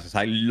 4 classes.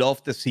 I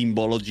love the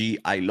symbology.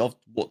 I love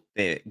what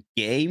the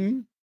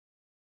game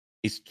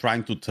is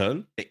trying to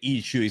tell. The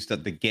issue is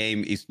that the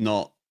game is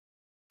not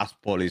as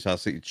polished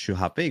as it should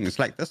have been. It's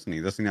like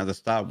Destiny. Destiny at the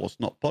start was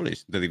not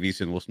polished. The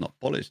Division was not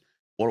polished.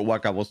 World of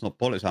Warcraft was not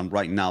polished. And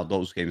right now,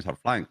 those games are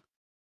flying.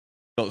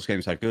 Those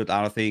games are good.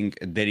 And I think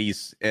there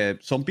is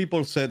some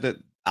people said that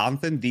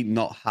Anthem did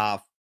not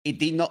have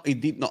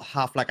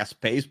like a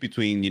space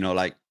between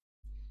like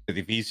the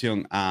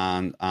Division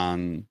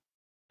and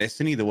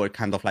Destiny. They were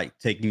kind of like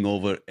taking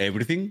over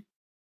everything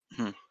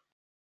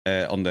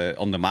on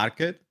the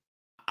market.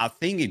 I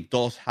think it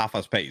does have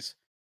a space.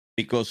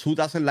 Because who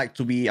doesn't like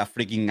to be a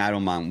freaking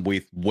Iron Man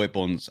with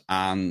weapons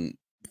and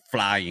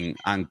flying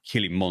and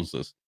killing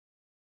monsters?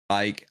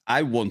 Like,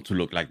 I want to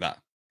look like that.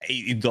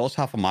 It does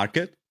have a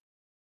market.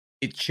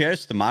 It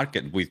shares the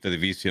market with the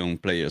Division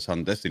players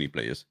and Destiny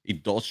players.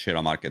 It does share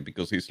a market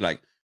because it's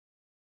like,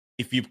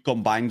 if you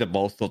combine the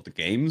both of the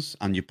games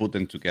and you put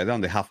them together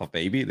and they have a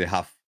baby, they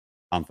have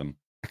Anthem.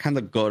 I kind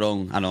of got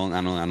on and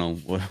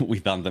on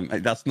with Anthem.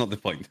 That's not the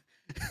point.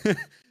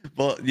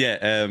 But yeah,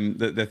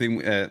 the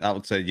thing I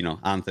would say,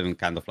 Anthem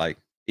kind of like,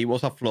 it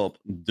was a flop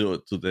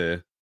due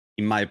to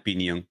in my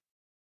opinion,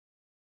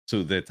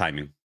 to the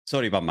timing.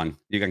 Sorry, Batman,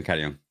 you can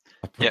carry on.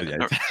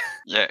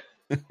 Yeah,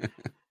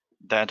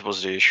 that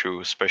was the issue,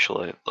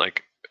 especially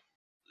like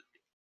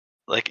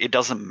it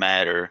doesn't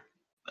matter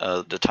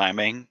the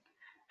timing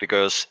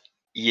because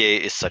EA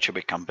is such a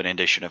big company;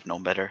 they should have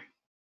known better.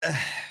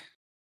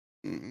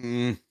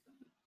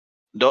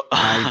 Don't.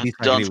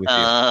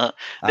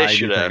 They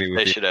should have.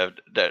 They should have.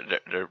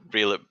 They're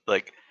really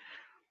like.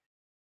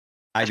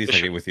 I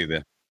disagree with you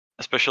there,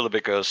 especially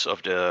because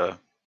of the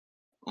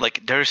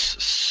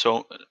there's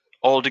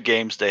all the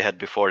games they had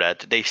before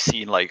that. They've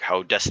seen like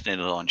how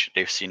Destiny launched.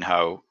 They've seen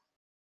how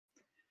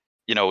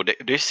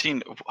they've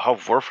seen how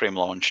Warframe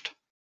launched.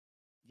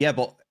 Yeah,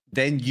 but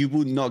then you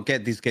would not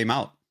get this game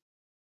out.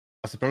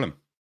 That's the problem.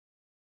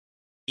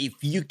 If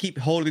you keep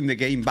holding the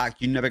game back,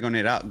 you're never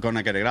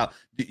gonna get it out.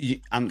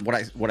 And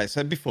what I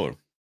said before,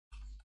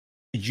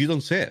 you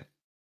don't say it.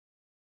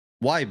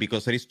 Why?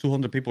 Because there is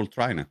 200 people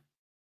trying it.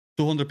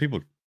 200 people.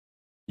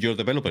 Your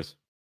developers.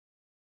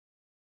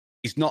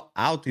 It's not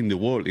out in the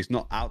world. It's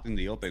not out in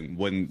the open.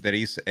 When there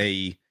is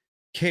a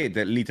kid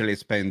that literally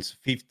spends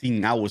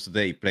 15 hours a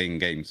day playing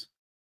games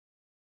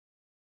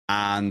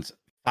and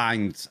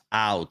finds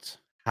out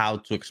how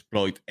to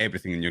exploit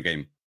everything in your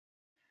game.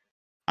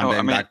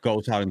 And that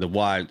goes out in the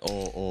wild,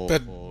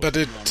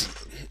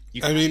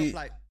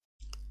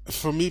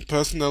 for me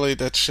personally,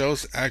 that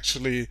shows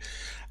actually.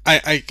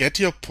 I get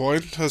your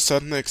point to a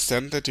certain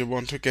extent that you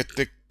want to get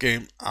the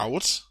game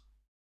out,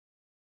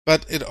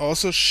 but it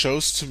also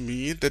shows to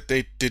me that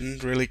they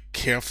didn't really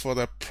care for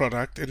their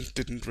product and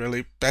didn't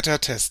really beta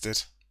test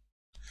it.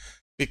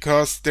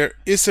 Because there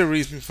is a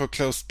reason for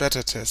closed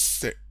beta tests.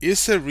 There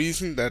is a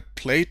reason that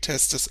play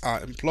testers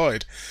are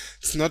employed.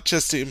 It's not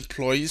just the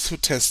employees who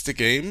test the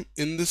game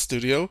in the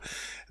studio.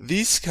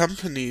 These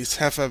companies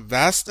have a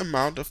vast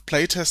amount of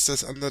play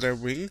testers under their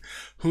wing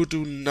who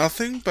do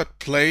nothing but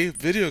play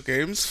video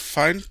games,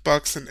 find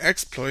bugs and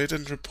exploit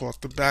and report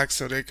them back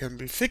so they can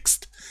be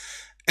fixed.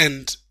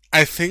 And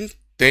I think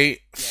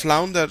they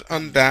floundered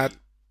on that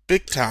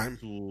big time.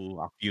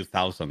 To a few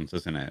thousands,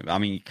 isn't it? I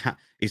mean,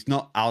 it's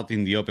not out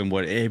in the open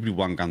where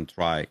everyone can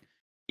try.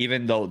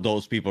 Even though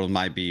those people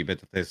might be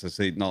beta testers,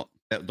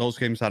 those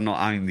games are not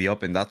out in the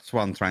open. That's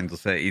what I'm trying to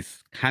say.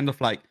 It's kind of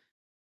like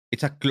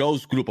it's a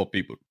close group of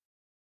people.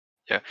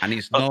 Yeah, and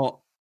it's not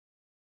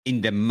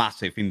in the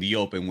massive, in the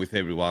open with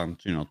everyone,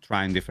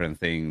 trying different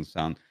things.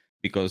 And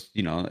because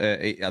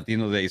at the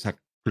end of the day, it's a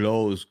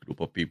close group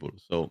of people.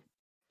 So.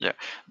 Yeah,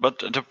 but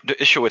the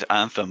issue with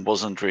Anthem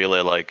wasn't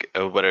really like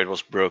whether it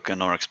was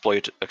broken or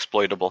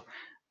exploitable.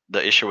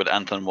 The issue with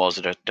Anthem was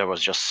that there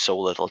was just so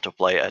little to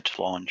play at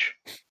launch.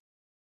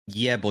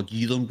 Yeah, but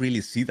you don't really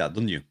see that,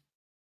 don't you?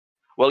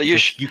 Well, you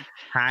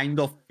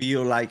kind of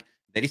feel like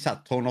there is a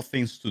ton of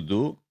things to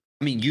do.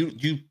 I mean,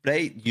 you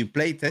play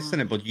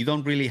Destiny, but you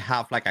don't really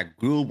have like a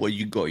group where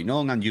you're going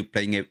on and you're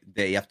playing it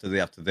day after day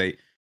after day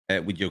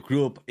with your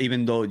group,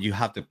 even though you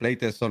have the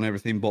playtest on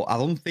everything. But I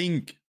don't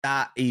think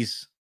that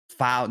is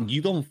found.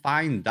 You don't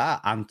find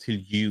that until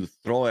you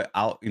throw it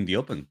out in the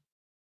open,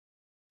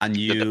 and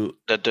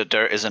that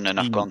there isn't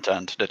enough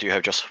content, that you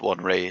have just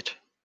one raid.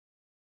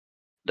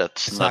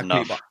 That's exactly,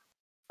 not enough.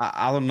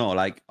 I don't know.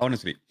 Like,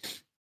 honestly,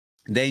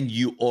 then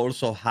you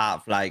also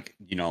have like,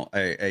 you know,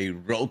 a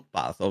road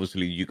path.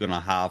 Obviously, you're gonna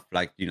have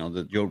like, you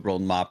know, your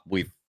roadmap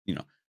with, you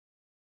know,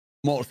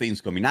 more things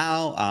coming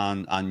out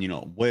and you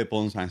know,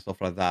 weapons and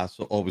stuff like that.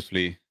 So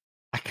obviously,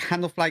 I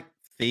kind of like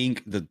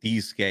think that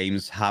these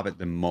games have it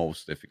the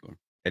most difficult.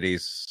 It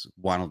is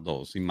one of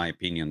those, in my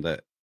opinion,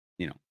 that,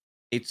 you know,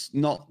 it's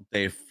not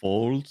their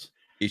fault.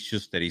 It's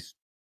just that it's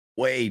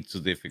way too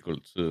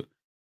difficult to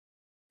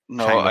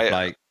No, kind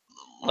of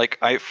like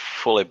I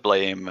fully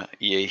blame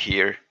EA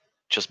here,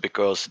 just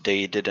because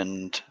they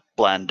didn't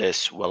plan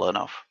this well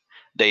enough.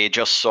 They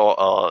just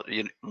saw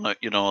you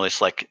know,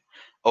 it's like,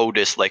 oh,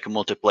 this like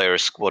multiplayer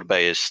squad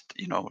based,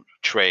 you know,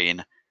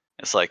 train.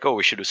 It's like, oh,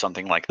 we should do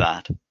something like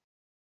that,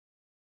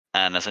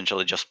 and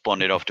essentially just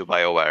spun it off to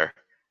BioWare.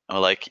 And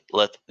like,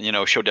 let, you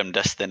know, show them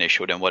Destiny,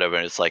 show them whatever.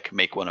 It's like,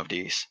 make one of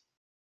these.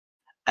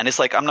 And it's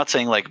like, I'm not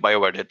saying like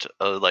BioWare did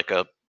like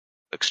a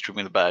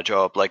extremely bad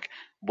job. Like,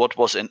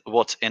 what's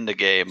in the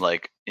game,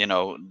 like, you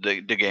know,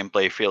 the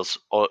gameplay feels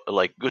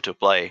like good to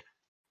play,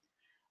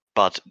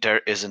 but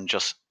there isn't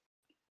just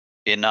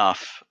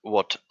enough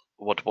what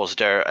was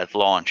there at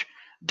launch.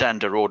 Then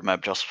the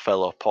roadmap just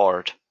fell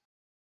apart,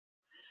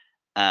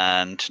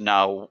 and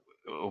now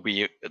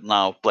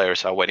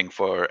players are waiting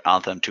for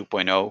Anthem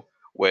 2.0,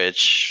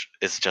 which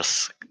is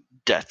just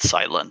dead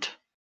silent.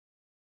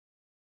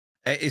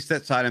 It's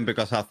that silent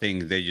because I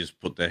think they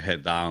just put their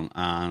head down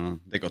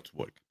and they got to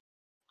work.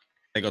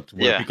 They got to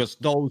work because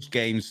those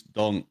games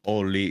don't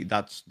only.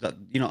 That's that.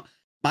 You know,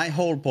 my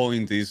whole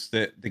point is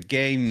that the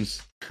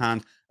games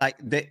can't, like,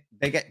 they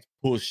get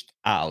pushed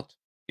out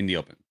in the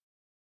open.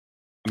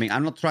 I mean,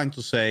 I'm not trying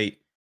to say,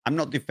 I'm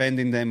not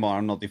defending them, or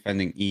I'm not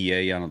defending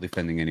EA. I'm not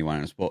defending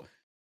anyone else. But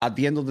at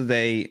the end of the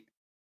day,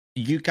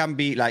 you can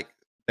be like,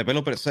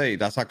 developers say,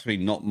 that's actually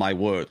not my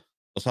word.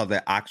 Those are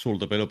the actual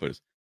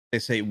developers. They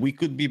say we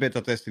could be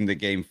beta testing the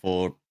game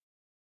for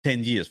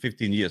 10 years,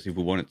 15 years if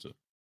we wanted to,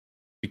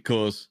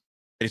 because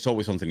there's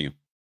always something new.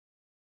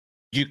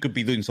 You could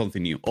be doing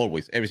something new,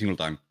 always, every single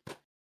time.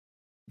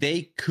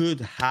 They could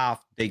have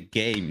the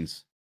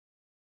games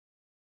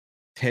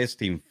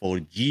testing for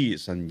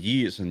years and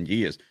years and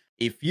years.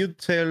 If you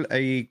tell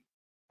a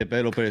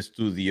developer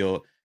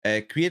studio,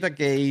 create a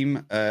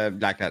game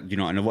like a, you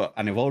know,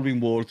 an evolving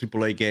world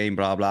AAA game,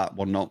 blah blah,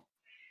 whatnot.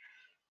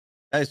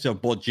 That's your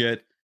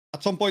budget.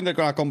 At some point, they're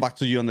gonna come back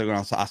to you and they're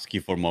gonna ask you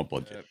for more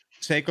budget.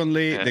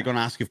 Secondly, they're gonna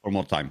ask you for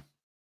more time,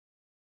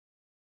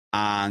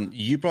 and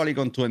you're probably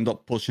going to end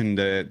up pushing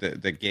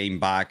the game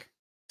back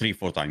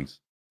 3-4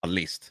 times at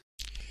least.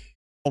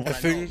 I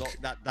think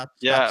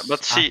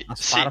but see,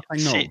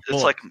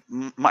 it's like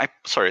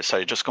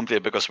sorry, just completely,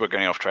 because we're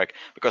getting off track.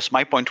 Because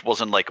my point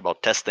wasn't like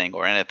about testing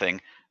or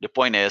anything. The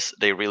point is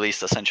they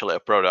released essentially a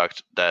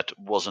product that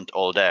wasn't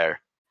all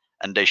there,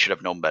 and they should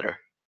have known better.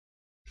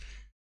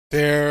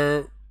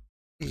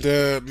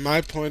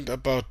 My point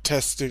about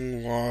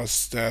testing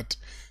was that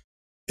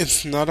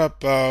it's not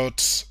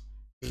about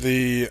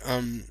the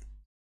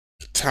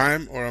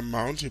time or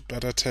amount you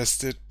better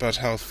test it, but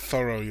how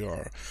thorough you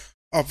are.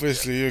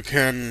 Obviously, you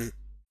can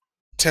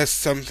test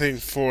something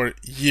for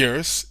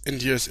years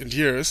and years and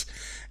years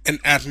and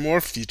add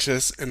more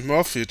features and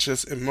more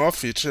features and more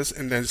features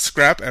and then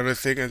scrap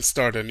everything and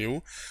start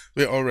anew.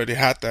 We already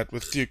had that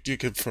with Duke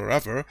Nukem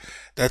Forever.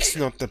 That's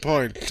not the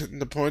point.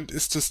 The point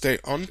is to stay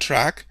on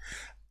track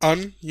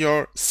on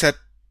your set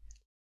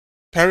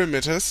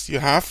parameters you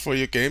have for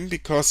your game,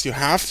 because you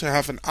have to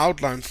have an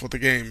outline for the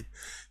game.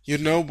 You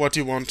know what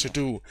you want to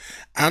do.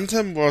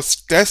 Anthem was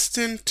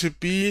destined to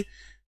be,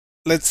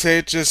 let's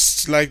say,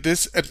 just like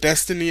this, a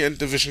Destiny and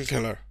Division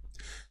killer.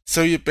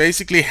 So you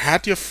basically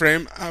had your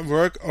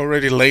framework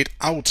already laid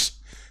out.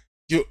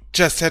 You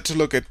just had to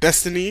look at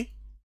Destiny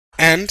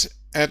and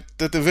at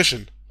the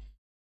Division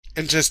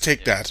and just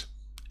take that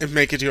and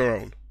make it your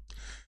own.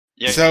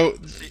 Yeah. So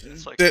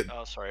it's like,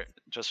 sorry,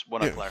 just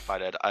want to clarify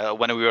that.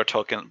 When we were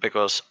talking,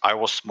 because I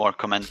was more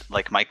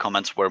my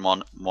comments were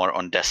more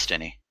on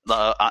Destiny,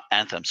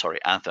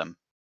 Anthem,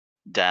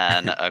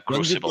 than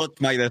Crucible.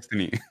 My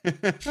Destiny.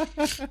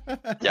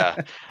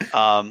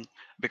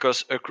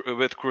 Because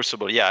with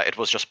Crucible, it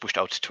was just pushed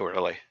out too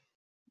early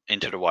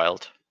into the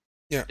wild.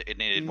 Yeah, it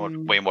needed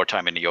way more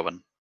time in the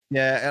oven.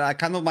 Yeah, and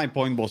kind of my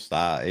point was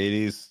that it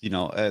is, you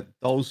know,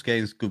 those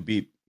games could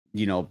be,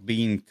 you know,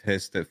 being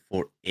tested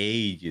for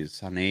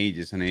ages and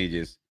ages and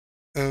ages.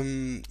 But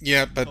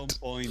at some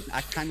point,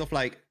 I kind of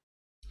like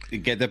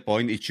get the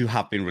point. It should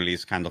have been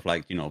released kind of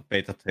like, you know,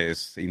 beta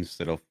tests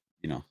instead of,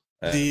 you know,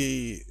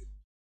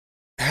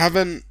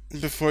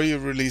 before you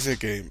release a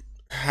game,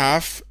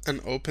 have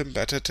an open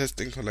beta test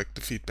and collect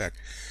the feedback.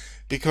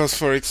 Because,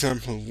 for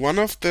example, one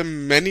of the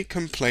many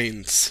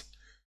complaints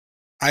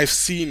I've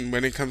seen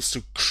when it comes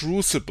to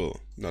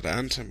Crucible, not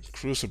Anthem,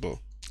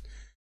 Crucible,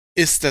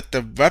 is that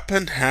the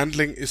weapon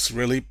handling is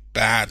really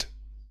bad.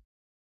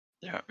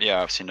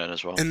 Yeah, I've seen that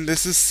as well. And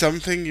this is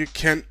something you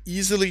can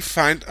easily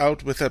find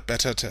out with a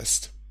beta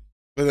test,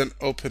 with an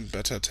open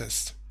beta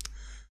test.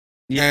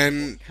 Yeah,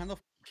 and it kind of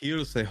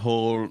kills the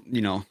whole, you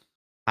know,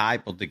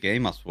 hype of the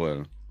game as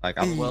well. Like,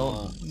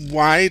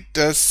 why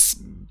does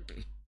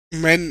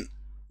when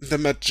the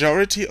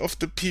majority of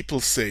the people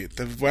say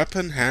the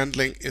weapon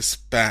handling is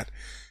bad,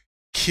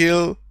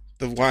 kill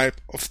the vibe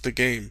of the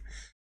game.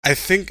 I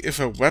think if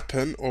a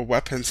weapon or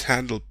weapons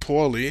handle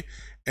poorly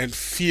and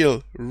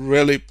feel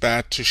really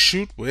bad to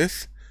shoot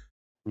with,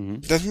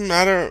 doesn't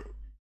matter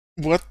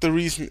what the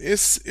reason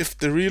is, if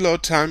the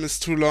reload time is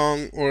too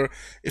long, or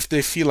if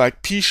they feel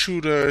like pea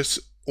shooters,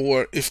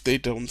 or if they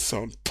don't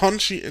sound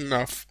punchy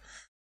enough,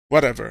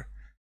 whatever.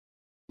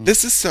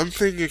 This is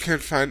something you can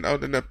find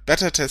out in a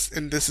beta test,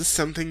 and this is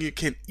something you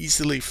can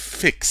easily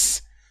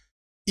fix,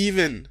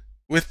 even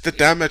with the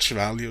damage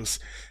values.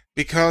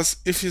 Because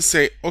if you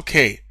say,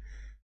 okay,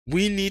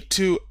 we need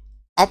to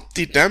up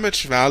the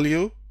damage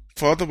value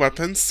for the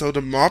weapons so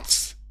the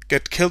mobs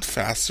get killed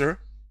faster,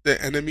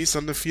 the enemies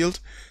on the field,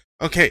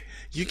 okay,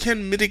 you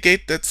can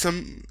mitigate that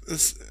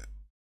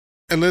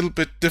a little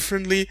bit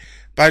differently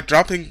by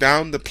dropping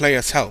down the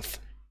player's health,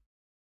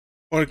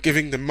 or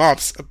giving the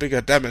mobs a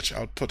bigger damage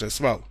output as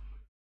well.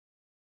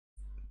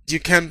 You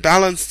can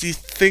balance these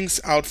things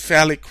out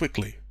fairly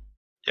quickly.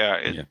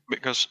 Yeah,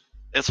 because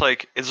it's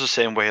like it's the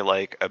same way.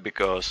 Like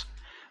because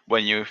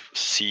when you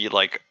see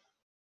like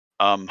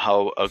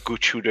how a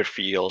good shooter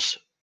feels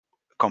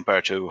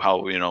compared to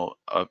how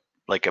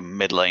like a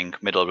middle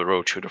of the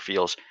road shooter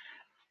feels,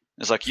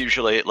 it's like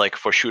usually like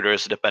for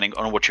shooters, depending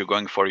on what you're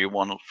going for, you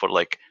want for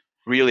like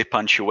really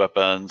punchy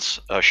weapons,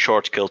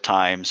 short kill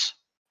times,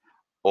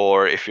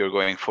 or if you're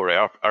going for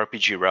a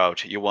RPG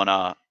route,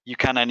 you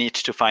kind of need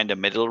to find a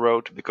middle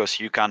road because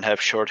you can't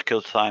have short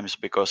kill times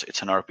because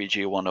it's an RPG,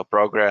 you want to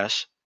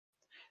progress.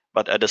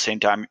 But at the same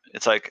time,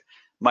 it's like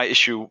my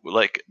issue,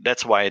 like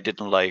that's why I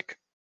didn't like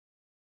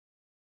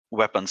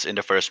weapons in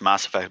the first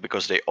Mass Effect,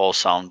 because they all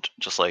sound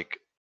just like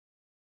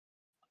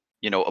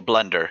a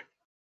blender.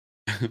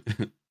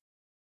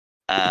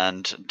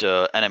 And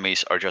the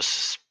enemies are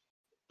just,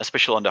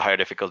 especially on the higher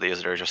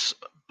difficulties, they're just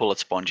bullet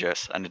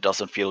sponges, and it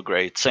doesn't feel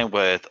great. Same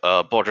with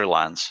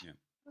Borderlands. Yeah.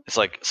 It's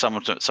like some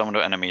of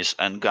the enemies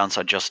and guns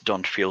just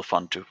don't feel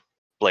fun to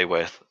play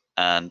with,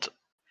 and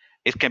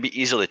it can be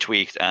easily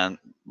tweaked. And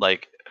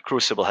like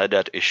Crucible had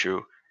that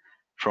issue,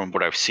 from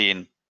what I've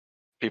seen.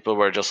 People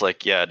were just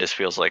like, yeah, this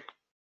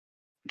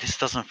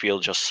doesn't feel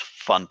just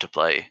fun to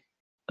play,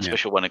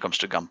 especially when it comes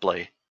to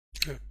gunplay.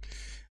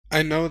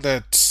 I know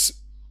that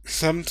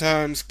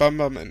sometimes Bam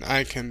and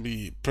I can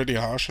be pretty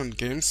harsh on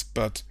games,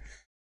 but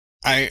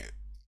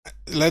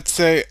let's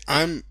say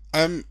I'm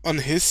on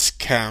his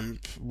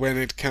camp when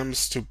it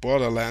comes to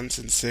Borderlands,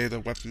 and say the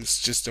weapons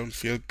just don't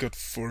feel good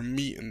for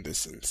me in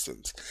this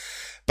instance.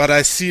 But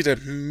I see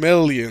that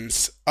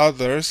millions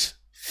others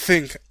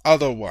think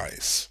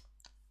otherwise.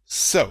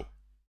 So,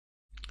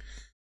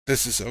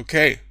 this is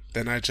okay.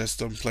 Then I just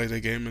don't play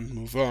the game and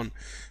move on.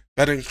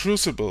 But in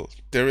Crucible,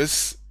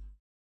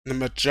 the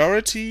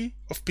majority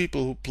of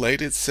people who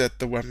played it said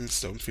the weapons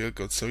don't feel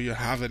good, so you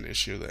have an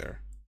issue there.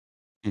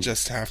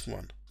 Just have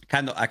one.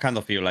 I kind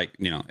of feel like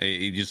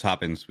it just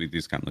happens with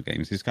these kind of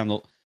games.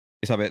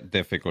 It's a bit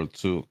difficult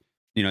to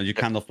you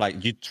kind of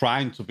like you're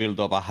trying to build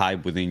up a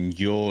hype within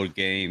your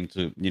game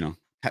to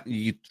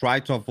you try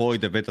to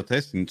avoid the beta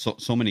testing.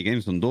 So many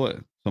games don't do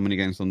it. So many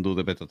games don't do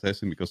the beta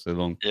testing because they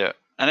don't. Yeah,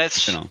 and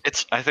it's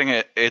I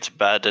think it's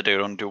bad that they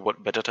don't do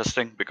beta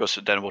testing, because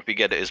then what we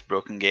get is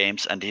broken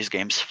games, and these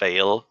games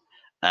fail,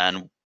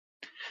 and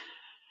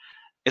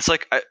it's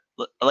like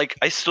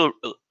I still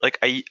like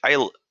I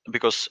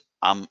because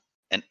I'm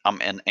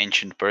an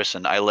ancient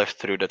person. I lived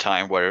through the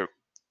time where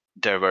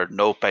there were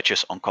no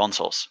patches on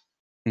consoles,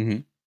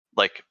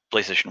 like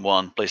PlayStation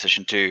 1,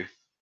 PlayStation 2,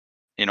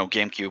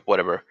 GameCube,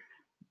 whatever.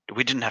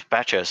 We didn't have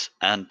patches,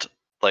 and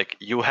like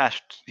you had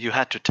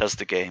to test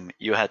the game.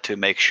 You had to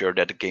make sure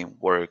that the game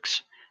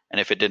works, and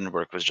if it didn't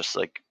work, it was just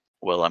like,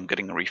 well, I'm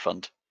getting a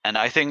refund. And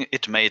I think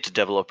it made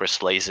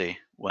developers lazy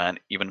when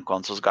even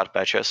consoles got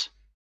patches.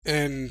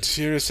 And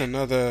here's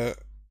another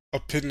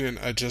opinion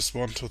I just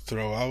want to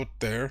throw out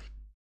there.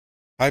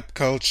 Hype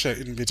culture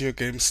in video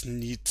games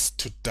needs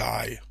to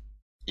die.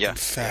 Yeah,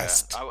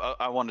 fast. Yeah.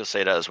 I want to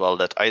say that as well.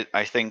 That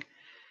I think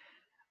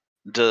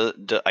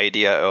the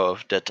idea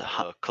of that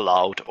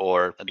cloud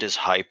or this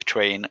hype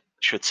train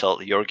should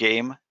sell your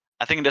game.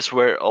 I think that's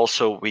where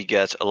also we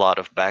get a lot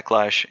of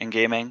backlash in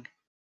gaming,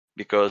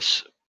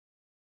 because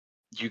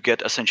you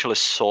get essentially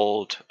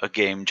sold a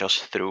game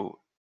just through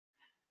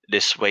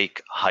this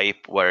fake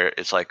hype where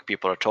it's like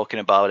people are talking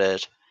about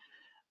it,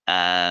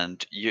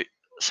 and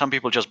some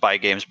people just buy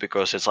games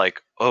because it's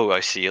like, oh,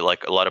 I see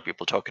like a lot of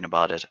people talking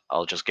about it,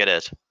 I'll just get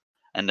it.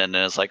 And then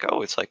it's like,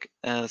 oh, it's like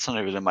it's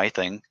not really my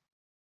thing.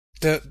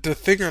 The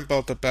thing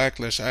about the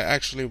backlash, I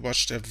actually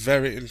watched a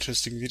very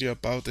interesting video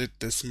about it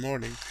this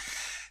morning.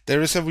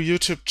 There is a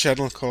YouTube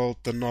channel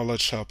called The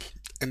Knowledge Hub,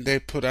 and they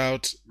put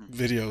out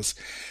videos.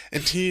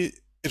 And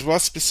it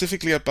was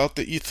specifically about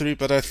the E3,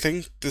 but I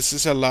think this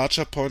is a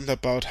larger point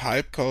about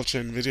hype culture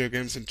in video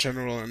games in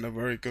general, and a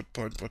very good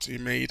point what he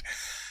made.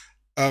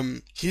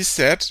 He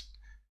said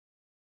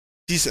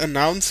these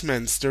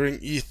announcements during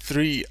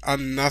E3 are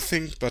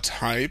nothing but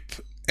hype,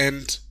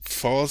 and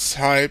false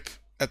hype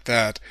at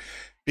that,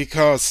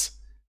 because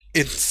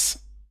it's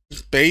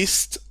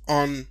based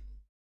on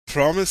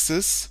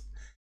promises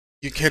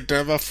you can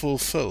never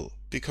fulfill.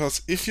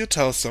 Because if you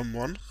tell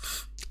someone,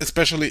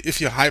 especially if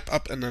you hype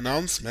up an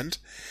announcement,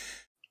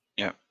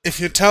 if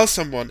you tell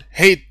someone,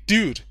 hey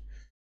dude,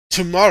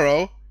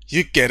 tomorrow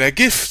you get a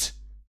gift,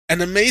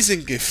 an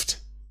amazing gift,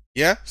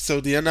 yeah,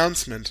 so the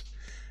announcement,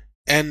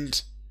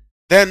 and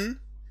then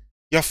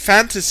your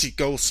fantasy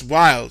goes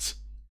wild.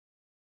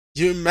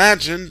 You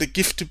imagine the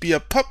gift to be a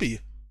puppy,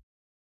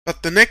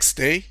 but the next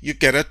day you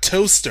get a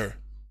toaster.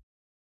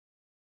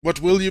 What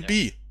will you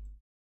be?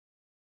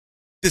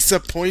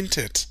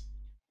 Disappointed.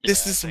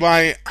 This is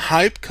why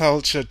hype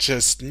culture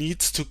just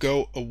needs to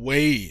go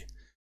away.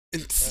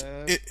 That's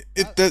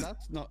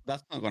not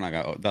gonna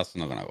go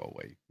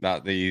away.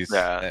 That is,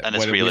 and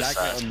it's really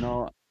sad. Or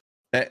not,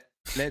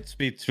 let's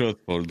be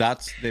truthful.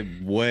 That's the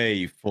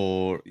way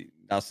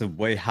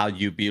how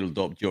you build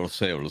up your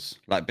sales.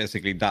 Like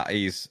basically, that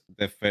is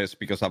the first,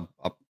 because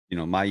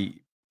my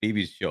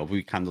previous job,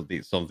 we kind of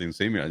did something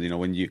similar.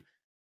 When you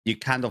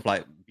kind of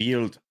like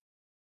build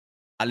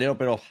a little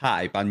bit of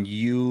hype and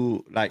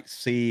you like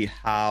see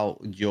how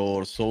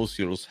your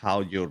socials,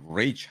 how your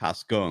reach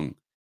has gone,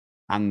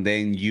 and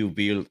then you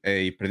build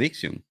a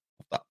prediction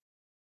of that.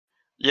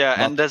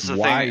 Yeah, and that's the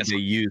why thing. They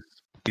use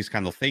these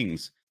kind of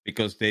things,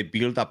 because they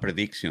build a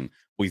prediction.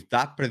 With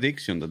that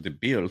prediction that they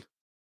build,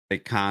 they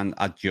can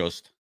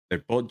adjust their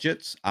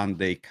budgets and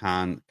they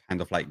can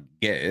kind of like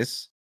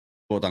guess,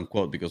 quote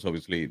unquote, because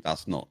obviously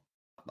that's not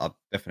a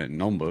definite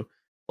number,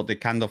 but they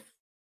kind of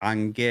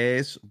can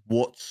guess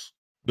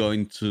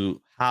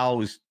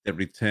how is the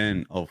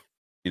return of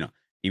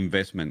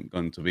investment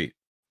going to be.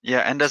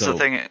 Yeah, and that's the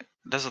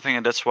thing.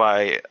 And that's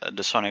why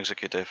the Sony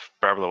executive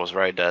probably was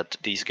right that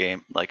these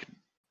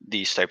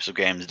types of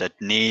games that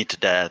need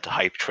that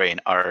hype train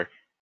are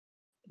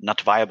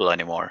not viable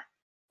anymore,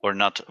 or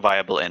not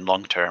viable in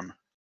long term.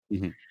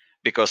 Mm-hmm.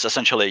 Because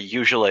essentially,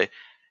 usually,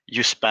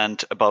 you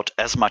spend about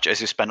as much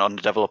as you spend on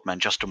the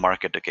development just to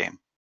market the game.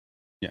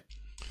 Yeah,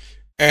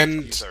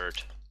 and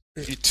absurd.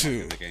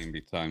 To the game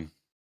big time.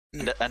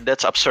 And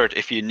that's absurd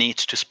if you need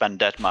to spend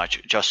that much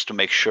just to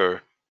make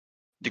sure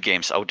the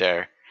game's out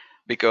there.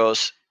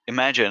 Because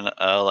imagine,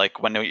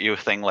 when you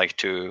think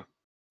to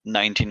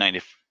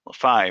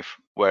 1995,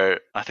 where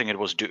I think it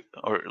was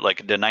or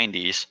like the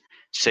 90s,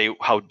 say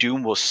how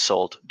Doom was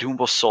sold. Doom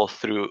was sold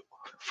through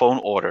phone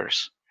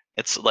orders.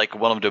 It's like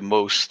one of the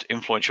most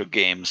influential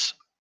games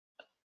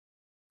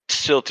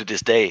still to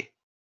this day.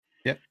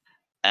 Yep.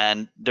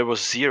 And there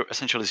was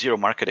essentially zero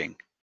marketing.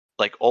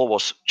 Like all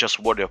was just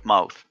word of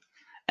mouth.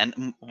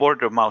 And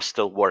word of mouth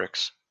still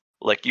works.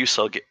 Like you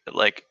sell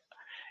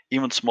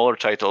even smaller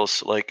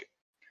titles like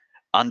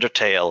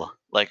Undertale.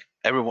 Like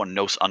everyone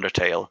knows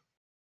Undertale,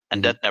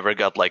 and that never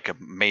got like a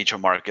major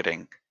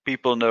marketing.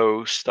 People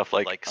know stuff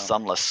like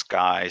Sunless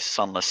Skies,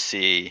 Sunless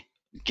Sea,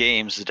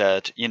 games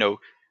that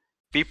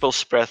people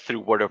spread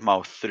through word of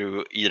mouth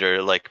through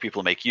either like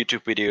people make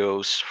YouTube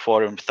videos,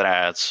 forum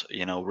threads,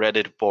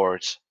 Reddit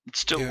boards. It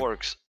still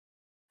works.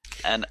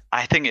 And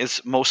I think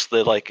it's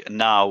mostly like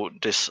now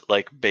this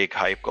like big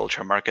hype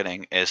culture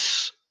marketing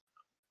is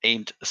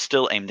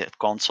still aimed at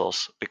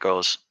consoles,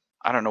 because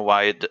I don't know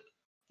why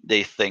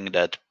they think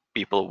that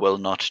people will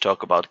not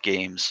talk about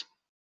games.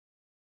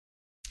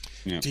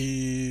 Yeah.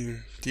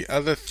 The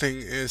other thing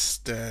is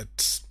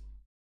that,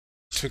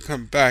 to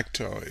come back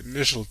to our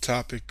initial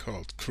topic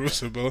called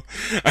Crucible,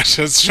 I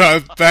just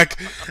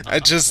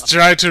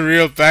tried to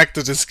reel back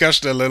the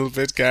discussion a little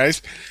bit,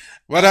 guys.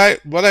 What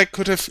I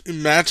could have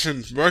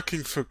imagined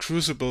working for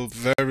Crucible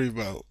very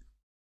well.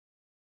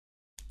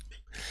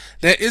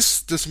 There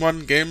is this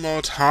one game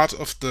mode, Heart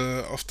of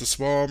the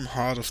Swarm,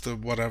 Heart of the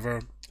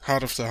whatever,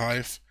 Heart of the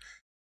Hive,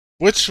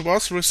 which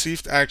was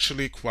received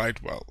actually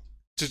quite well.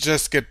 To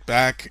just get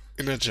back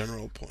in a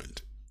general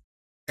point,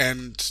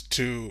 and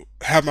to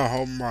hammer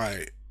home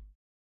my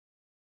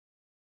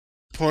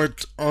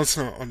point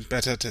also on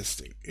beta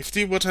testing. If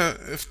they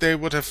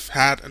would have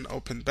had an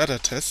open beta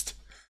test,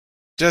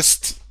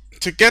 just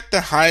to get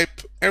the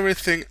hype,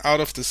 everything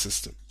out of the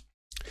system,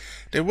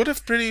 they would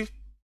have pretty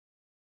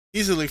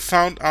easily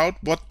found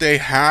out what they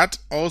had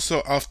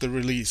also after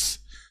release.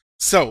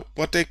 So,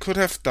 what they could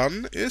have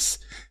done is,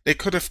 they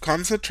could have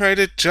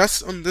concentrated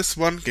just on this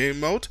one game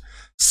mode,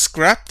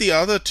 scrap the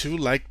other two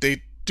like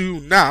they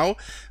do now,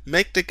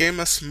 make the game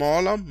a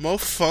smaller, more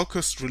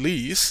focused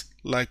release,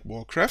 like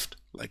Warcraft,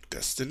 like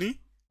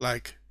Destiny,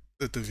 like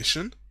The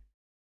Division,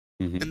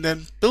 and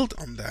then build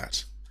on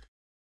that.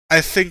 I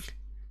think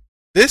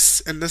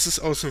this is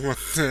also what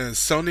the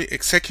Sony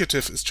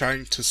executive is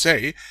trying to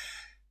say,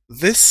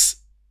 this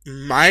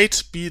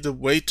might be the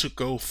way to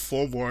go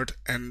forward,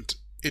 and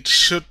it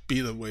should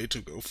be the way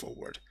to go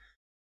forward.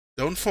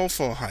 Don't fall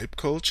for hype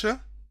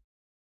culture.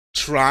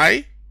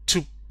 Try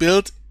to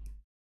build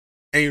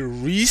a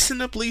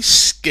reasonably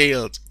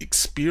scaled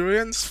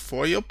experience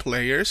for your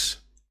players.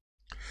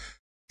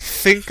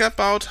 Think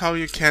about how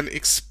you can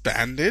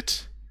expand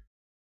it.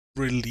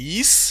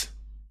 Release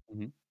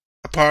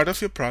a part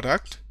of your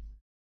product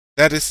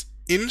that is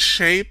in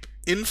shape,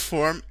 in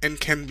form, and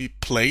can be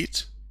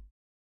played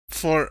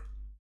for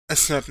a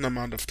certain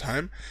amount of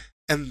time,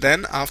 and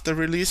then after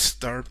release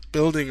start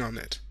building on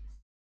it.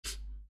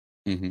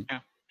 Mm-hmm. Yeah,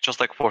 just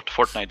like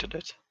Fortnite did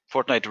it.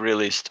 Fortnite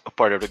released a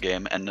part of the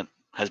game and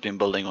has been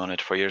building on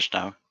it for years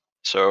now.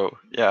 So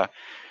yeah,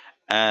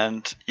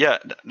 and yeah,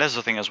 that's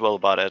the thing as well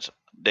about it.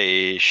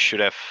 They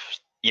should have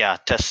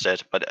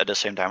tested, but at the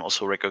same time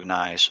also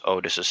recognize,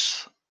 oh, this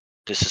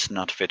is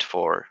not fit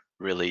for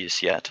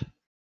release yet,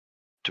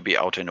 to be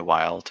out in the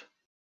wild.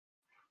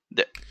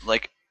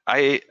 Like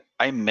I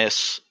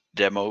miss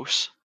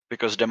demos,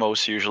 because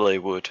demos usually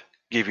would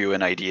give you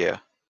an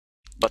idea,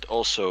 but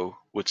also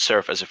would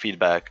serve as a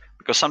feedback,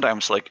 because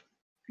sometimes like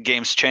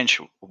games change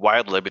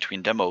wildly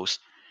between demos.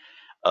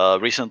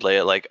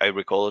 Recently, like I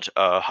recalled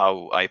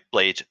how I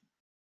played,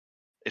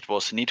 it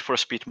was Need for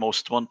Speed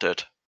Most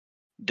Wanted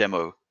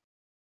demo,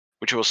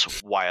 which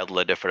was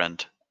wildly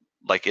different.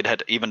 Like it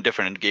had even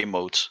different game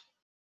modes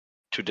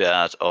to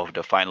that of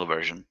the final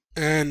version.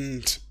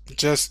 And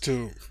just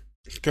to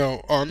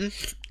go on,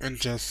 and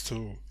just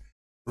to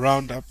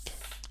round up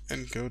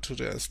and go to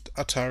the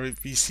Atari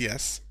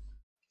VCS.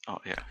 Oh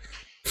yeah.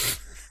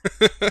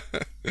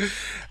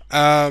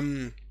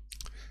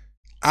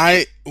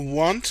 I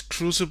want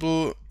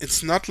Crucible.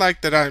 It's not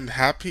like that I'm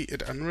happy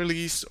it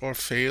unreleased or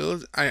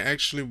failed. I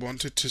actually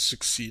want it to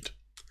succeed.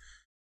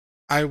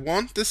 I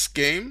want this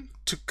game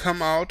to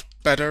come out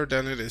better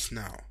than it is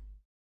now.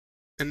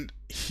 And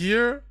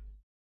here,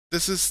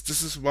 this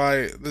is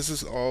why this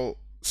is all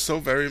so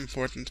very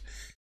important.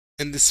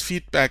 And this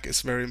feedback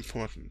is very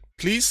important.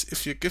 Please,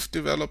 if you give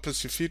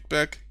developers your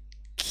feedback,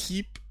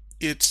 keep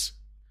it.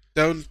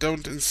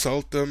 Don't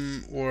insult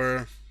them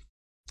or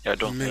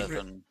Don't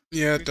threaten.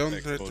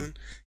 don't threaten.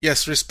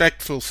 Yes,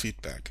 respectful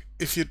feedback.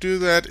 If you do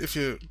that, if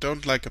you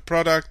don't like a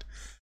product,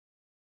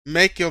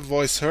 make your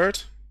voice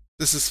heard.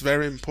 This is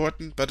very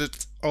important, but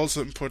it's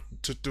also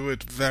important to do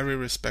it very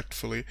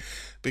respectfully,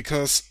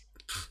 because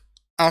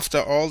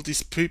after all,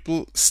 these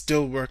people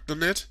still worked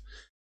on it.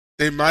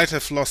 They might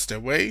have lost their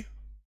way,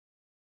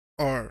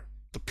 or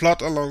the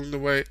plot along the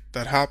way.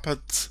 That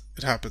happens.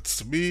 It happens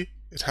to me.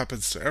 It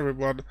happens to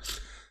everyone.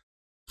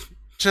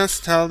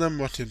 Just tell them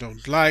what you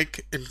don't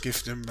like and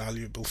give them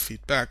valuable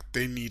feedback.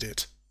 They need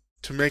it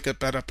to make a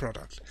better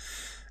product.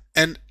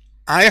 And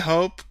I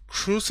hope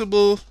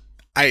Crucible,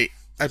 I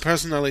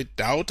personally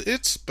doubt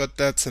it, but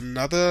it's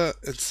another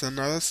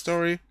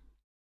story.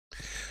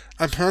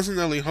 I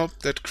personally hope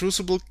that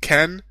Crucible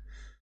can,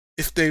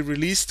 if they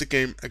release the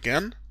game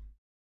again,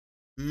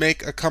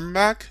 make a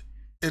comeback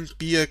and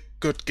be a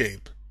good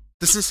game.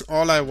 This is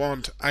all I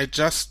want. I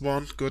just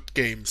want good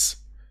games.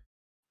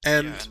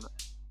 And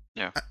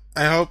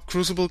I hope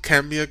Crucible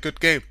can be a good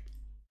game.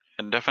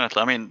 And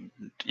definitely, I mean,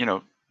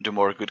 the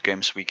more good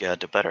games we get,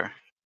 the better.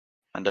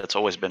 And that's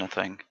always been a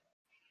thing.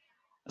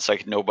 It's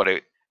like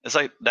it's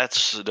like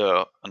that's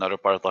another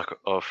part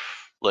of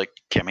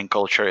gaming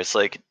culture. It's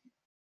like,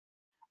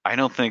 I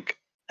don't think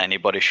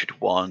anybody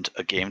should want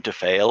a game to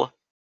fail,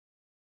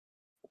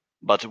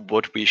 but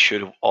what we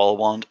should all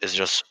want is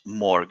just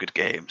more good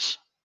games.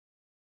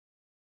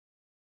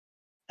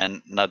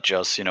 And not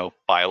just,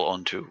 pile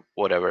onto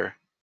whatever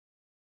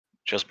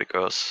just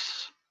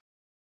because.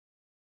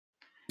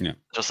 Yeah.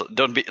 Just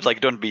don't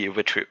be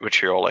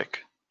vitriolic.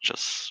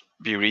 Just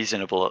be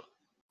reasonable,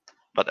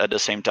 but at the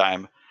same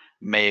time,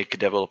 make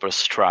developers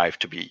strive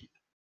to be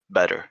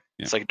better.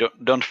 Yeah. It's like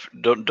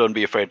don't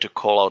be afraid to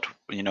call out,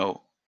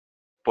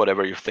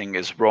 whatever you think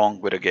is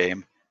wrong with a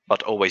game,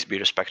 but always be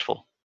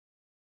respectful.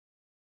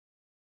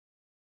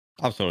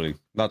 Absolutely.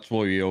 That's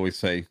what we always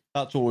say.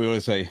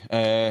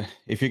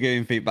 If you're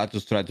giving feedback,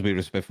 just try to be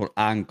respectful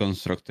and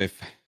constructive.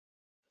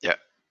 Yeah.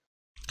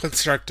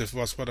 Constructive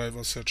was what I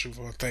was searching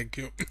for. Thank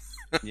you.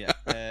 Yeah.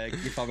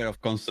 Give a bit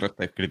of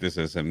constructive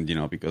criticism,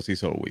 because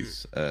it's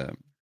always...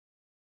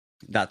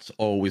 that's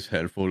always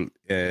helpful.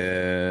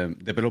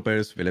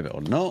 Developers, believe it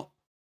or not,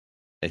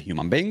 they're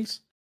human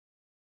beings.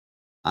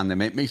 And they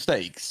make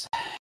mistakes.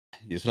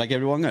 Just like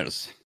everyone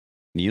else.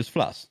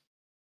 Newsflash.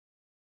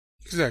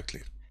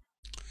 Exactly.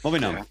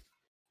 Moving on.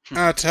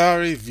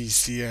 Atari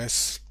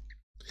VCS.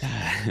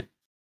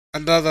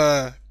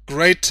 Another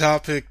great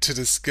topic to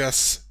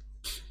discuss.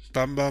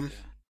 Bum Bum.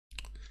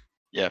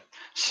 Yeah.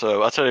 So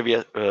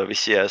Atari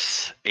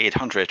VCS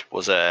 800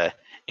 was a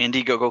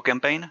Indiegogo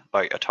campaign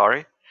by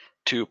Atari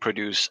to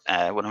produce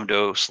one of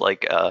those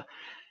NES,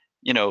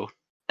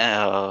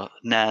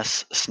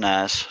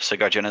 SNES,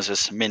 Sega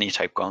Genesis mini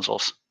type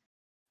consoles,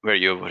 where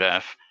you would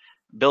have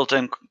built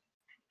in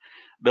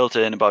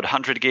about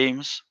 100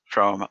 games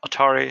from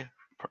Atari,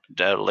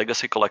 their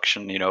legacy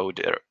collection,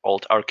 their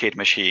old arcade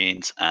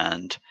machines,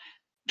 and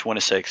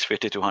 26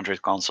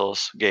 5200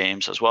 consoles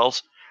games as well.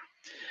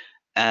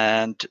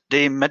 And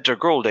they met their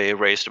goal. They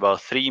raised about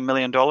 $3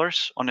 million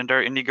on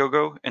their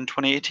Indiegogo in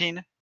 2018.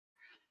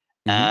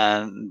 Mm-hmm.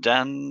 And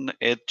then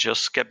it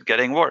just kept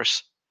getting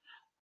worse.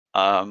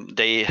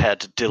 They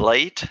had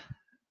delayed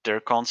their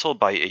console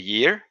by a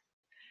year.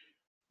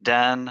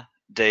 Then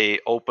they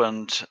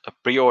opened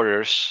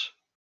pre-orders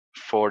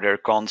for their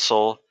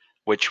console,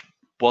 which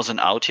wasn't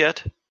out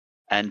yet,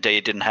 and they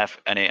didn't have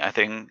any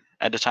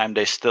At the time,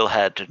 they still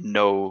had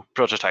no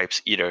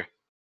prototypes either.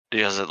 They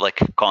just had like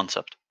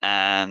concept,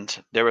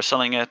 and they were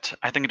selling it.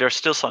 I think they're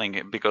still selling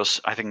it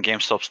because I think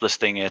GameStop's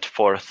listing it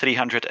for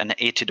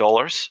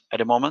 $380 at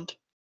the moment,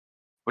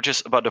 which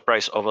is about the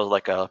price of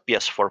like a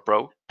PS4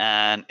 Pro,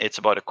 and it's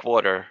about a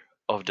quarter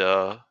of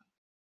the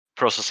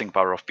processing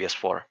power of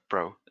PS4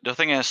 Pro. The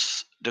thing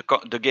is,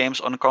 the games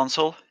on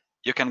console,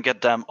 you can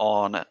get them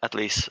on at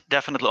least,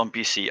 definitely on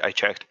PC, I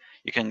checked,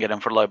 you can get them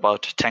for like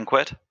about 10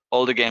 quid.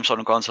 All the games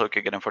on console, you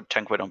can get them for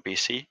 10 quid on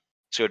PC,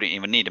 so you don't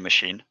even need a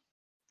machine.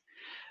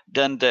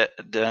 Then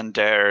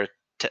their,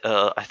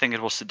 I think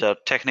it was the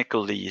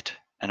technical lead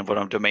and one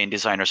of the main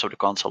designers of the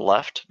console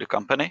left the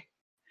company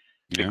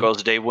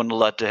because they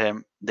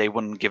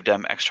wouldn't give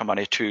them extra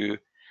money to,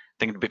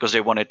 because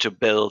they wanted to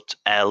build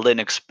a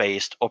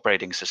Linux-based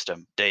operating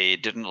system. They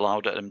didn't allow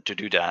them to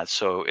do that,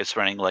 so it's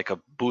running like a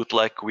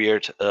bootleg,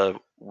 weird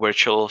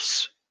virtual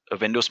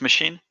Windows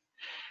machine.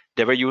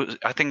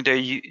 I think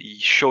they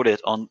showed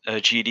it on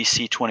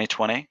GDC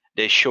 2020.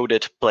 They showed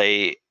it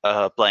playing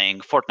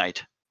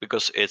Fortnite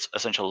because it's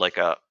essentially like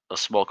a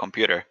small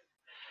computer.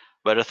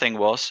 But the thing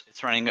was,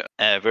 it's running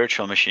a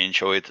virtual machine,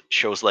 so it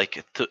shows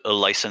like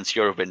license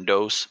your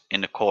Windows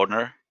in the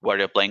corner where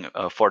they're playing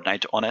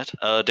Fortnite on it.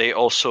 They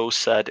also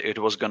said it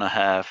was gonna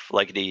have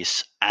like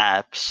these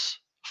apps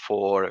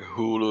for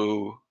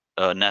Hulu,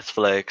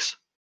 Netflix,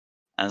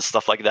 and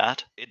stuff like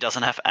that. It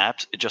doesn't have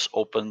apps. It just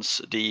opens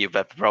the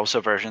web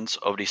browser versions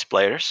of these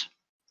players.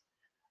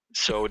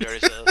 So there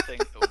is a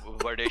thing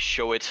where they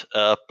show it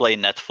play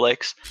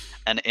Netflix,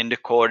 and in the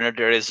corner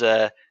there is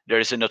a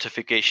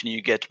notification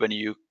you get when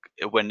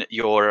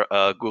your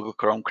Google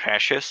Chrome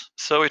crashes.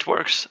 So it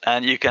works,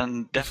 and you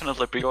can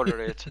definitely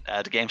pre-order it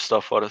at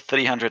GameStop for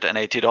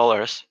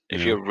 $380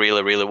 if you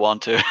really, really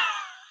want to.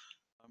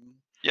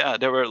 Yeah,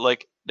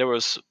 there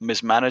was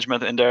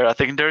mismanagement in there. I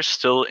think there's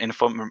still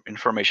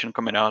information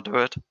coming out of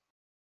it,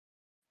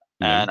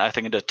 and I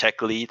think the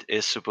tech lead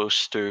is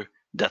supposed to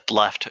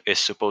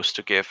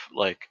give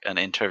like an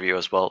interview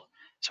as well.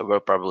 So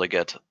we'll probably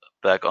get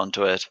back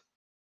onto it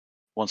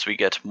once we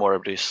get more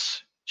of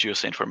this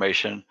juicy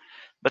information.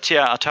 But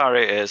yeah,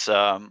 Atari is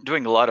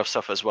doing a lot of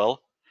stuff as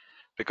well,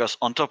 because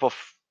on top of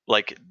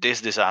like this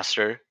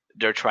disaster,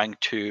 they're trying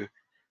to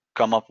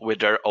come up with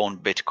their own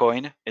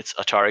Bitcoin. It's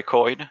Atari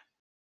Coin.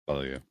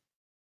 Oh yeah.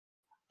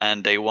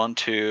 And they want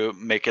to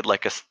make it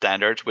like a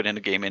standard within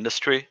the game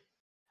industry.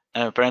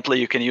 And apparently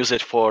you can use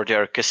it for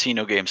their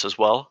casino games as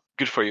well.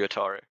 Good for you,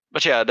 Atari.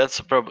 But yeah, that's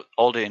probably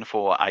all the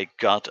info I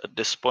got at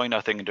this point.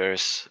 I think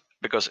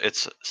because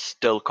it's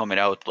still coming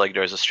out, like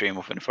there's a stream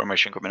of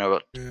information coming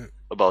out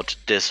about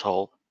this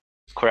whole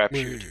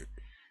crapshoot.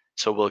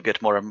 So we'll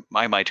get more.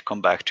 I might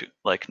come back to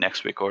like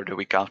next week or the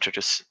week after,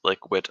 just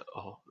like with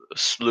a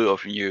slew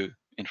of new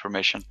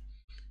information.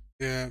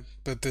 Yeah,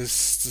 but this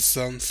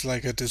sounds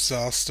like a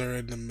disaster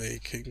in the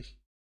making.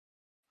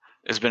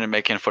 It's been in the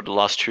making for the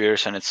last 2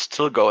 years, and it's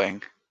still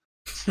going.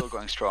 Still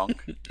going strong.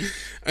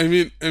 I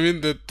mean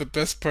the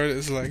best part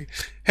is like,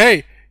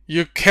 hey,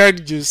 you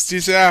can use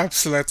these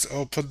apps. Let's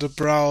open the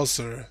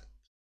browser.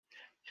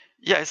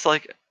 Yeah, it's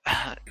like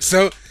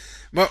so.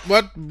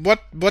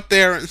 What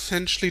they are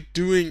essentially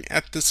doing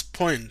at this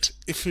point,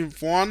 if you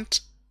want,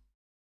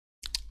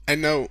 I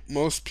know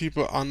most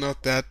people are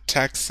not that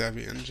tech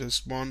savvy and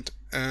just want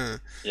a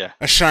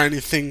shiny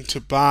thing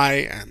to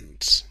buy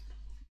and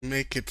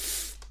make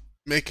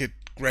it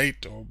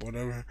great or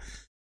whatever.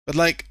 But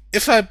like,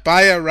 if I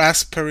buy a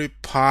Raspberry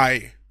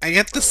Pi, I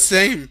get the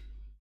same.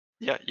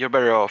 Yeah, you're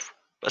better off.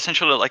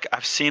 Essentially, like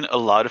I've seen a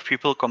lot of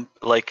people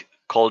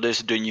call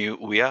this the new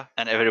Ouya,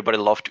 and everybody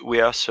loved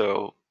Ouya,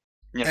 so.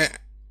 Yeah.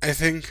 I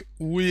think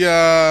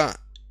even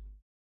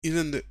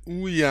the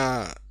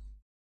Ouya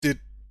did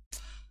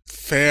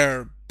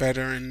fare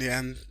better in the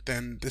end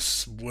than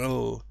this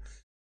will,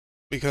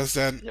 because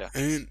then I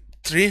mean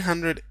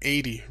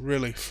 $380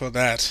 really for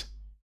that.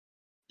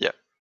 Yeah.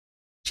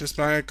 Just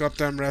buy a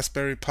goddamn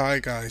Raspberry Pi,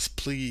 guys.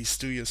 Please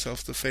do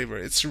yourself the favor.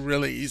 It's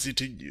really easy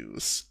to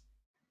use.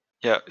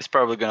 Yeah, it's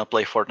probably gonna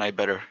play Fortnite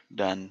better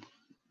than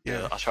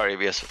the Atari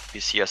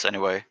VCS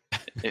anyway.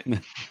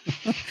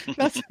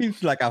 That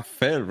seems like a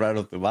fair right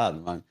off the bat,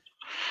 man.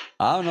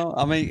 I don't know.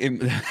 I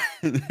mean,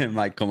 it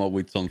might come up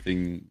with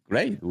something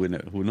great. Who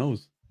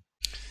knows?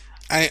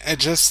 I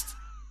just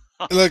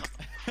look.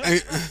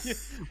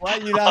 Why are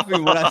you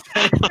laughing when I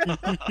say?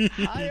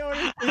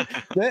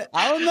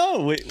 I don't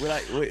know. Wait,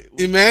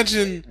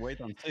 imagine. Wait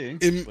and see.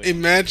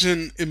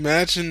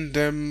 Imagine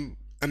them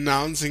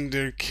announcing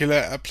their killer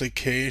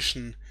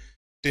application.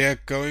 They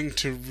are going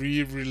to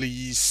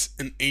re-release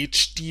an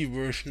HD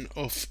version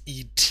of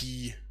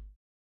E.T.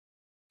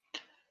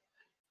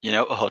 You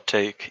know, a hot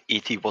take.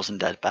 E.T. wasn't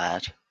that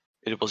bad.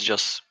 It was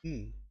just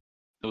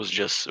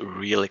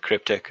really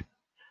cryptic.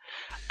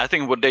 I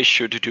think what they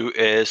should do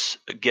is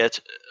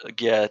get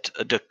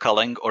the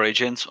Culling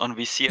Origins on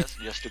VCS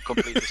just to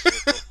complete the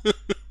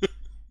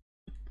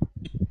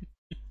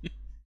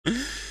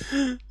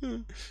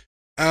circle.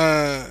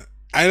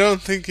 I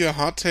don't think your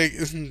hot take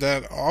isn't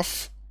that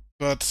off,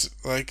 But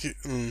like,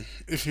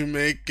 if you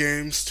make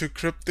games too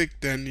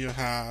cryptic, then you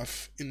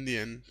have, in the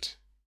end,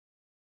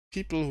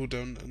 people who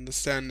don't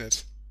understand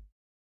it.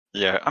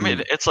 Yeah, I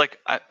mean, it's like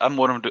I'm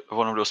one of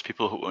those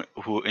people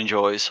who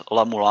enjoys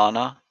La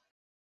Mulana.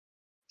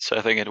 So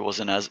I think it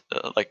wasn't as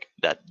like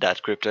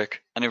that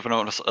cryptic. And if you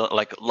notice,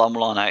 like La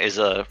Mulana is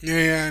a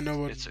Yeah, I know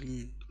what.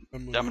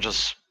 I'm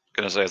just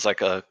gonna say it's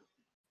like a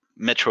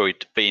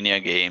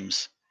Metroidvania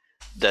games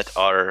that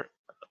are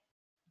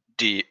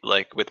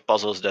like with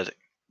puzzles that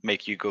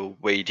make you go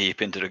way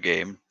deep into the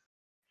game,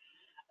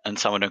 and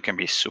some of them can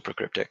be super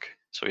cryptic.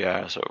 So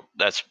yeah, so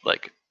that's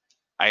like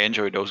I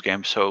enjoy those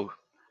games. So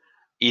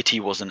ET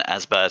wasn't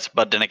as bad,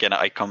 but then again,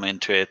 I come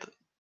into it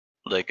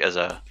like as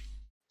a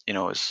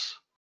as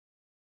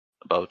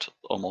about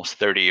almost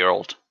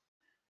 30-year-old,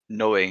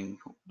 knowing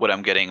what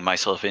I'm getting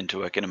myself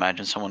into. I can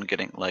imagine someone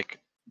getting like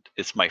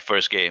it's my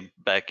first game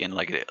back in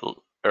like the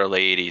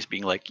early 80s,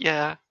 being like,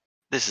 yeah,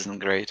 this isn't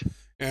great.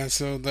 Yeah,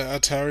 so the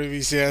Atari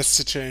VCR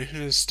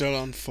situation is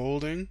still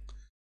unfolding.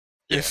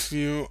 Yeah. If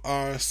you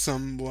are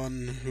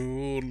someone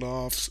who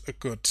loves a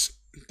good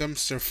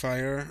dumpster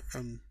fire,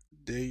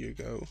 there you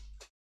go.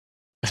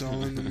 It's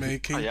all in the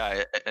making.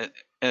 Yeah,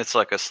 it's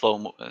like it's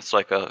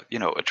like a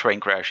a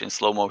train crash in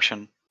slow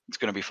motion. It's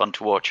gonna be fun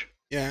to watch.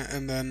 Yeah,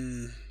 and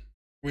then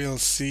we'll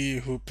see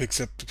who picks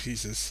up the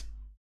pieces.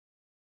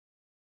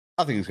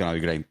 I think it's gonna be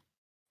great.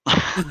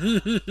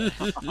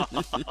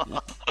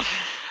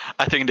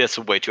 I think that's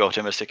way too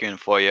optimistic even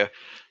for you.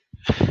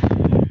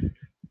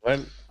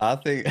 Well, I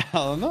think I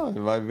don't know.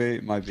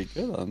 It might be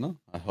good. I don't know.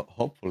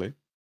 Hopefully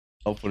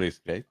it's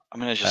great. I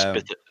mean, I just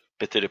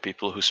pity the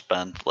people who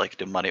spent like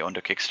the money on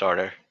the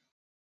Kickstarter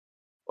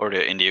or the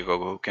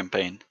Indiegogo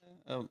campaign.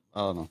 I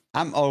don't know.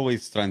 I'm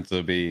always trying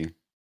to be,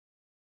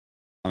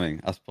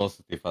 as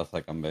positive as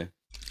I can be.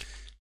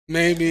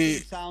 Maybe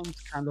it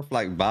sounds kind of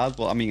like bad,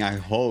 but I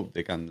hope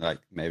they can like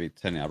maybe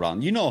turn it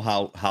around. You know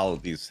how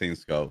these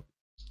things go.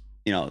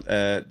 They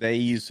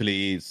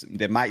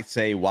might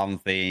say one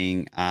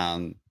thing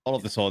and all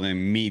of a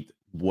sudden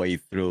midway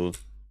through,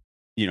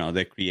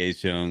 the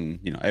creation,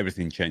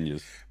 everything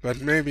changes.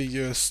 But maybe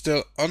you're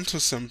still onto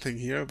something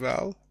here,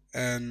 Val,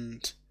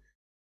 and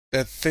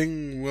that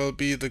thing will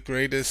be the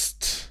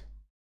greatest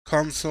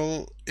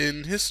console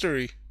in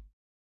history.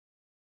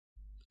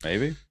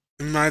 Maybe.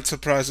 It might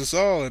surprise us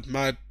all. It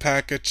might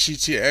pack a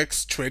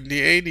GTX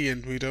 2080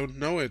 and we don't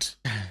know it.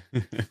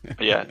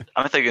 Yeah,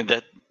 I'm thinking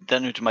that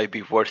then it might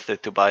be worth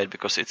it to buy it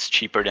because it's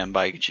cheaper than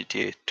buying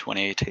GTA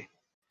 2080.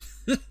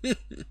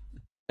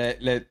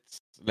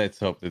 Let's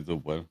hope they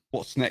do well.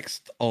 What's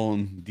next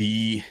on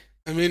the?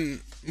 I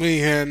mean, we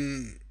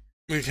can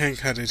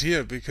cut it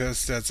here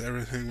because that's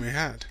everything we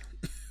had.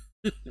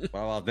 What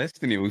about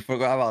Destiny? We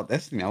forgot about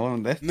Destiny. I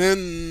want Destiny.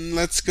 Then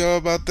let's go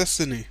about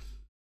Destiny.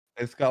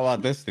 Let's go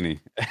about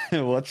Destiny.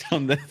 What's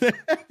on Destiny?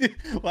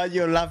 Why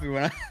you're laughing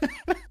when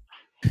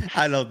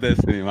I love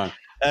Destiny, man.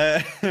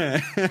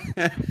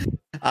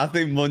 I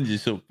think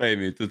Bungie should pay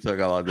me to talk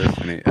about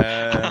Destiny.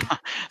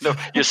 No,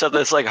 you said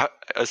it's like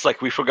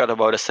we forgot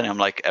about Destiny. I'm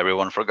like,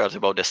 everyone forgot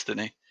about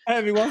Destiny.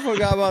 Everyone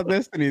forgot about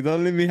Destiny.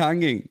 Don't leave me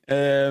hanging.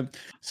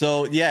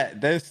 So yeah,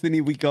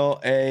 Destiny. We got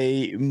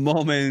a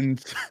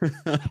moment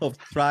of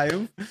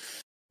triumph.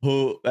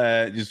 Who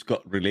just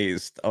got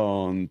released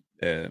on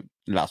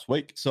last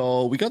week.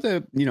 So we got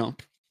a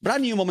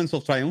brand new Moments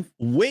of Triumph,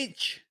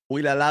 which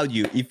will allow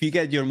you, if you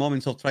get your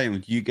Moments of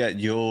Triumph, you get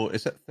your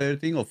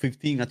 13 or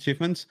 15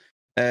 achievements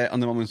on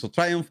the Moments of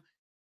Triumph.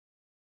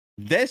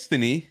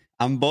 Destiny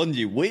and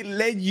Bungie will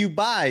let you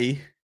buy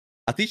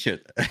a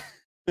t-shirt.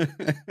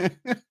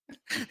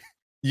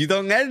 You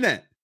don't earn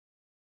it.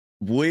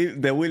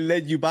 They will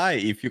let you buy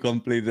if you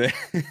complete it.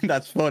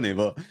 That's funny,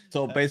 but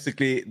so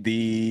basically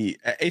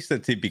it's a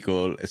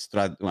typical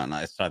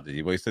not a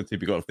strategy, but it's a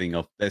typical thing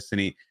of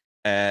Destiny.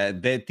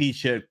 The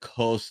t-shirt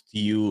cost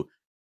you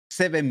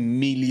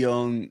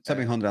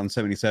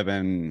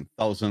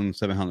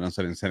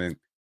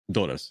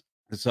 $7,777,777.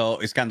 So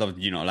it's kind of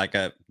like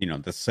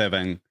the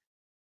 7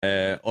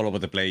 all over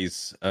the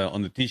place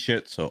on the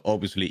t-shirt. So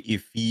obviously,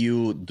 if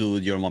you do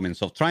your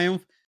Moments of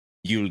Triumph,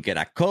 you'll get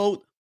a code.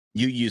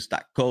 You use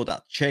that code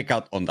at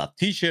checkout on that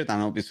t-shirt,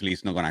 and obviously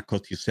it's not going to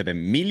cost you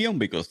 7 million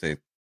because the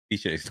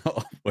t-shirt is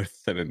not worth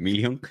 7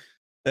 million.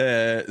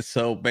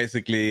 So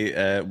basically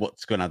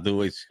what's going to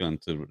do is going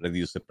to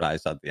reduce the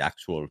price at the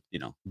actual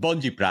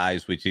Bungie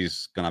price, which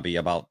is going to be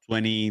about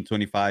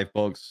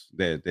 $20-25,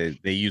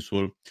 the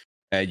usual.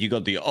 You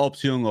got the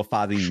option of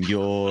adding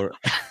your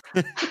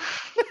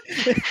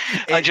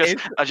I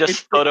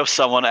just thought of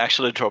someone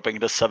actually dropping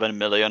the 7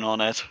 million on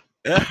it.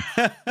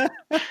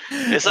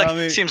 It's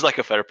like seems like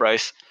a fair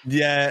price.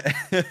 Yeah.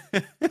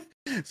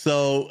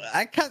 So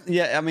I can't.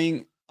 Yeah,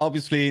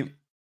 obviously,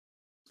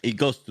 it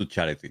goes to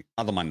charity.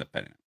 I don't mind the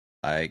penny.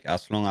 Like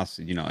as long as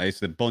it's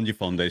the Bungie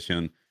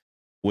Foundation,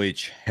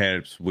 which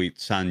helps with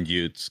St.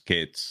 Jude's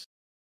kids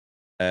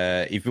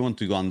if you want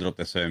to go and drop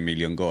the 7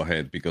 million, go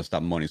ahead, because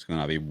that money is going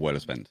to be well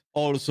spent.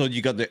 Also,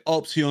 you got the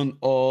option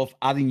of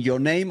adding your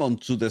name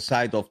onto the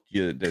side of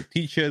the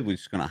t-shirt, which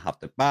is going to have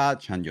the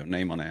badge and your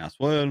name on it as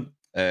well,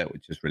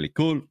 which is really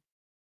cool.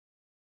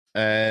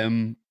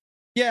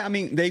 Yeah, I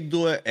mean, they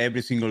do it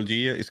every single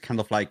year. It's kind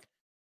of like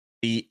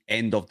the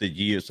end of the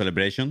year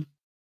celebration.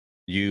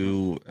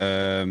 You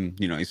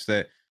know, it's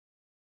the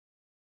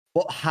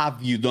what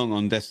have you done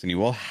on Destiny?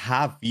 What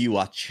have you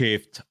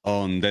achieved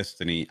on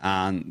Destiny?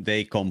 And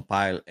they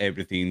compile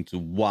everything into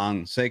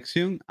one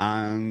section,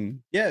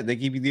 and yeah, they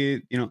give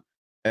you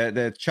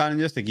the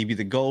challenges, they give you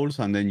the goals,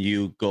 and then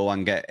you go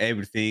and get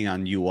everything,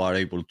 and you are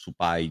able to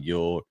buy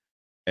your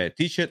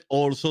t-shirt.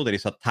 Also, there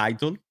is a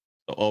title.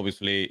 So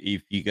obviously,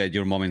 if you get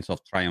your Moments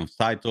of Triumph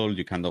title,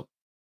 you kind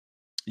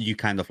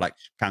of like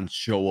can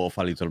show off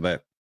a little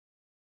bit.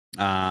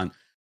 And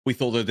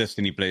with other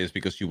Destiny players,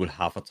 because you will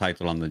have a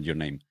title under your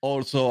name.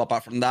 Also,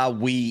 apart from that,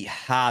 we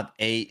had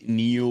a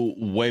new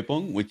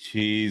weapon, which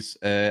is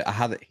I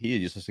had it here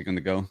just a second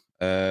ago.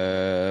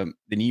 The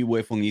new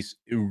weapon is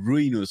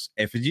Ruinous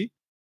Effigy.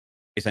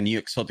 It's a new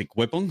exotic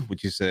weapon,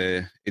 which is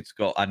it's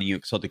got a new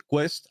exotic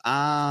quest,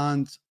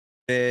 and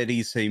there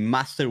is a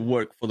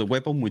masterwork for the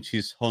weapon, which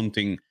is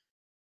hunting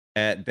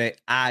the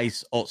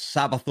eyes of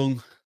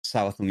Sabathun.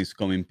 Sabathun is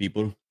coming,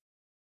 people,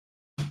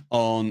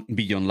 on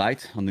Beyond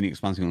Light, on the new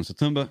expansion in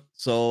September.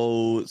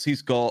 So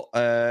she's got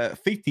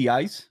 50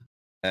 eyes.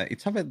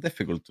 It's a bit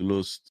difficult to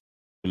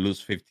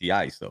lose 50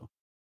 eyes, though.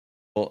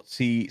 But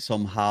she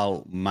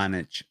somehow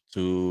managed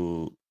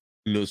to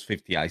lose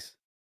 50 eyes.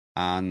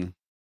 And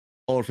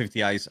all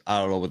 50 eyes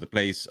are all over the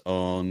place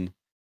on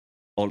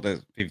all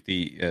the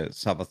 50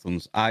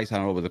 Sabathun's eyes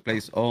are all over the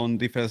place on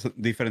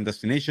different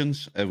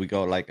destinations. We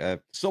got like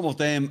some of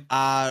them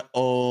are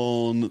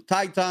on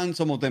Titan,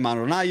 some of them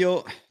are on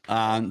Io,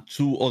 and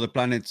 2 other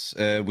planets,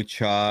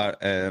 which are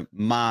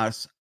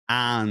Mars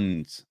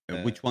and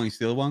which one is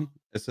the other one?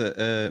 It's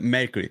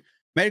Mercury.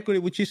 Mercury,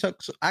 which is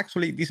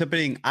actually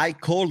disappearing. I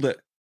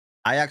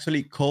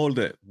actually called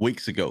it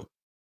weeks ago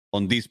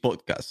on this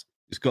podcast.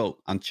 Just go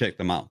and check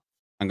them out.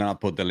 I'm gonna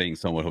put the link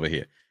somewhere over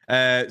here.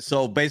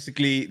 So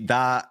basically,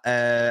 that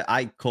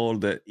I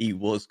called that it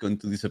was going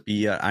to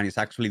disappear, and it's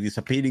actually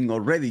disappearing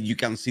already. You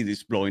can see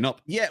this blowing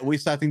up. Yeah, we're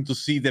starting to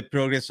see the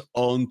progress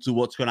on to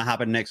what's going to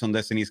happen next on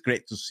Destiny. It's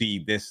great to see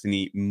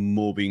Destiny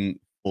moving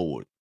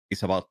forward.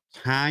 It's about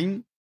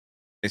time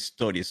the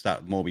story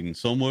start moving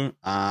somewhere,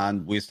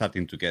 and we're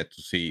starting to get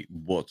to see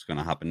what's going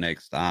to happen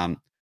next.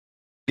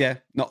 Yeah,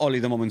 not only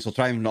the Moments of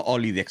Triumph, not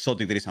only the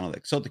exotic, there is another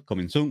exotic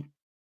coming soon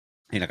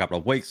in a couple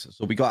of weeks.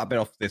 So we got a bit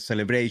of the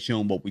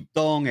celebration, what we've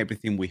done,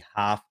 everything we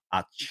have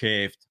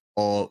achieved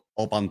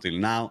up until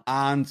now,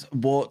 and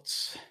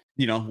what,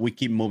 we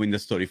keep moving the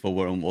story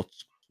forward on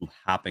what's to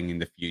happen in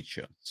the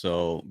future.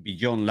 So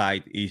Beyond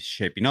Light is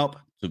shaping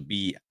up to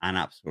be an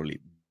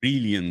absolutely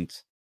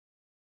brilliant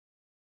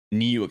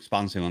new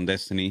expansion on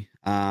Destiny.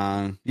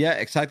 Yeah,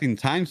 exciting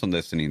times on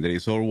Destiny. There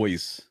is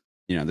always,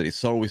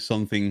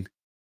 something.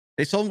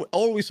 There's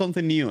always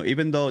something new,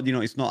 even though,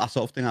 it's not as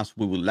often as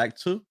we would like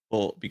to,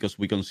 but because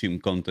we consume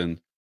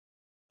content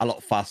a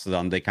lot faster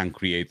than they can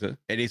create it.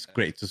 It is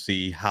great to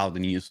see how the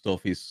new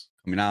stuff is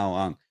coming out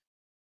and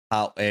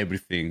how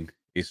everything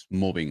is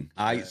moving.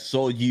 I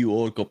saw you,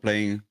 Orco,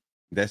 playing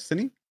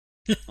Destiny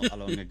not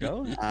long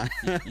ago.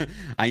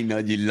 I know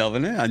you're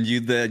loving it, and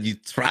you're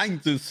trying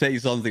to say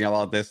something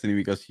about Destiny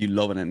because you're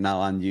loving it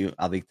now and you're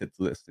addicted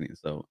to Destiny.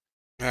 So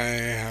I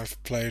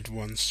have played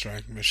one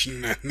strike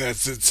mission, and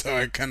that's it, so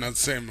I cannot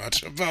say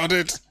much about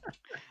it.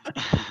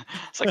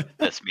 It's like,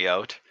 that's me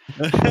out.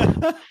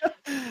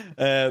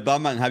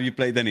 Batman, have you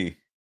played any?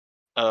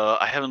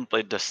 I haven't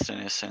played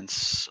Destiny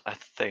since, I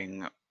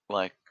think,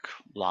 like,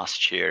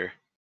 last year.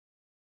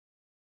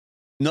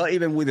 Not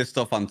even with the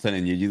stuff I'm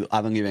telling you.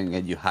 I don't even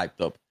get you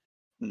hyped up.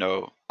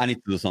 No. I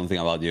need to do something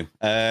about you.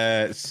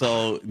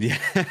 So yeah,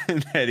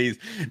 there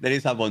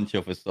is a bunch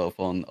of stuff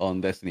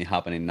on Destiny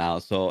happening now.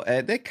 So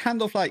they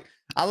kind of like,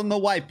 I don't know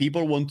why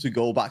people want to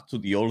go back to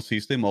the old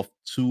system of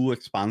 2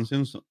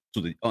 expansions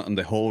on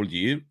the whole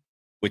year,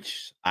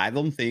 which I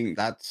don't think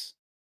that's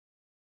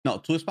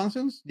 2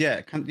 expansions.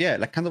 Yeah,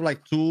 like kind of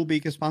like 2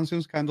 big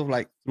expansions, kind of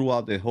like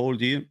throughout the whole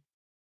year.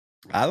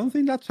 I don't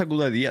think that's a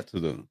good idea to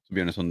do, to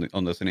be honest,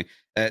 on Destiny.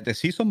 The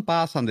season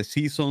pass and the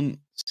season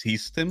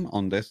system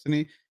on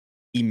Destiny,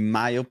 in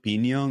my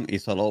opinion,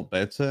 is a lot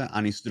better,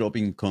 and it's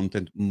dropping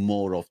content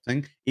more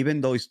often,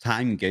 even though it's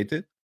time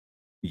gated.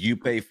 You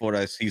pay for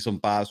a season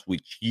pass,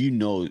 which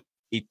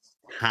it's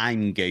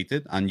time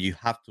gated, and you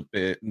have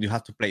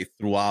to play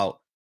throughout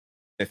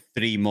the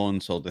 3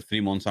 months or the 3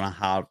 months and a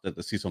half that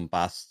the season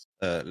pass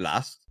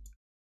lasts.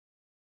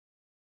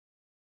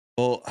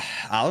 But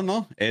I don't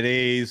know. It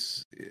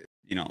is,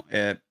 you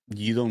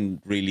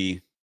don't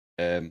really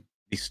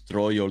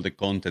destroy all the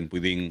content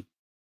within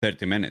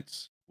 30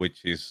 minutes,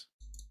 which is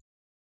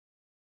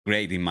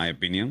great in my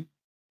opinion,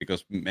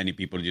 because many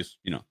people just,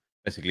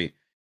 basically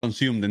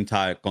consume the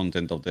entire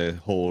content of the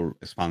whole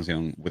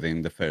expansion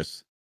within the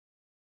first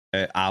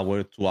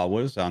hour, 2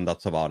 hours, and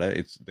that's about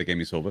it. The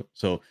game is over.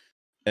 So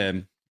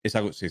it's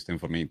a good system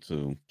for me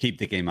to keep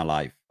the game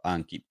alive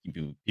and keep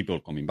people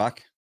coming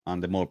back.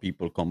 And the more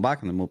people come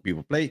back and the more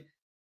people play,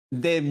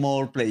 the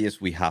more players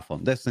we have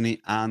on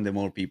Destiny, and the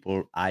more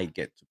people I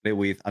get to play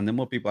with, and the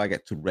more people I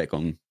get to wreck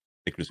on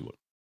the Crucible.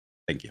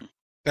 Thank you.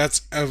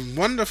 That's a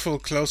wonderful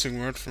closing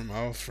word from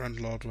our friend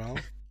Lord Val.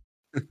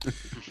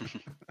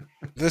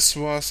 This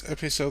was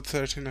episode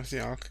 13 of the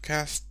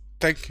Orcocast.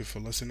 Thank you for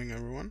listening,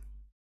 everyone.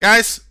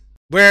 Guys,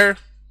 where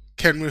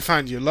can we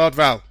find you, Lord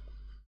Val?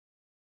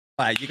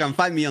 You can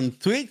find me on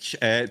Twitch,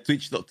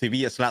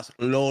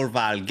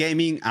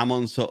 twitch.tv/LordValGaming. I'm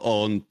also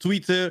on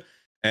Twitter,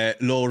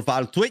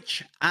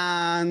 LordValTwitch,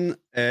 and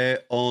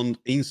on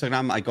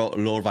Instagram, I got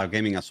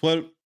LordValGaming as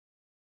well.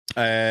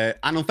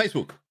 And on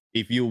Facebook,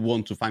 if you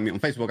want to find me on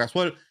Facebook as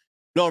well,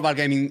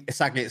 LordValGaming,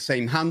 exactly the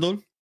same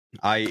handle.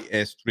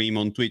 I stream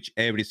on Twitch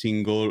every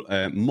single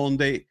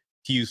Monday,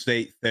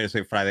 Tuesday,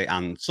 Thursday, Friday,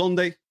 and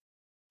Sunday.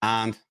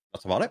 And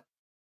that's about it.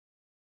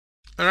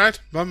 All right,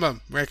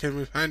 Bum, where can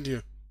we find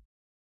you?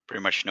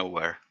 Pretty much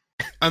nowhere.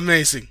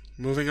 Amazing.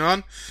 Moving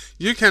on.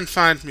 You can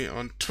find me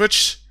on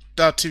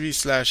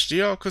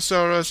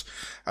twitch.tv/theorcosaurus.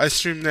 I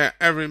stream there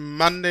every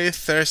Monday,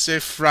 Thursday,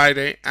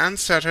 Friday, and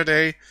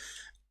Saturday.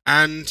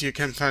 And you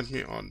can find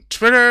me on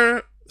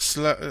Twitter,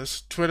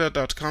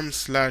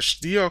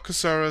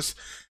 twitter.com/theorcosaurus,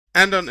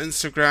 and on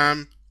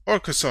Instagram,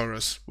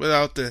 Orcosaurus,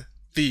 without the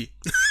 "the."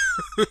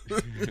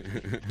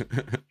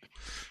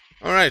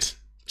 All right.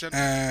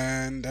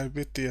 And I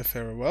bid thee a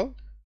farewell.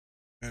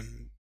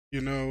 And you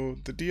know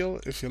the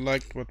deal. If you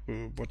liked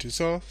what you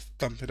saw,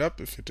 thumb it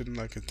up. If you didn't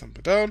like it, thumb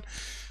it down.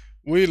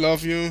 We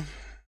love you,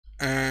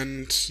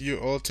 and you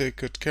all take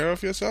good care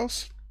of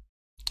yourselves.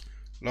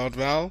 Lord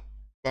Val,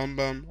 Bum,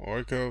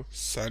 Orco,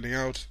 signing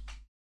out.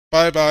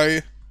 Bye.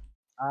 See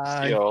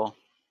y'all.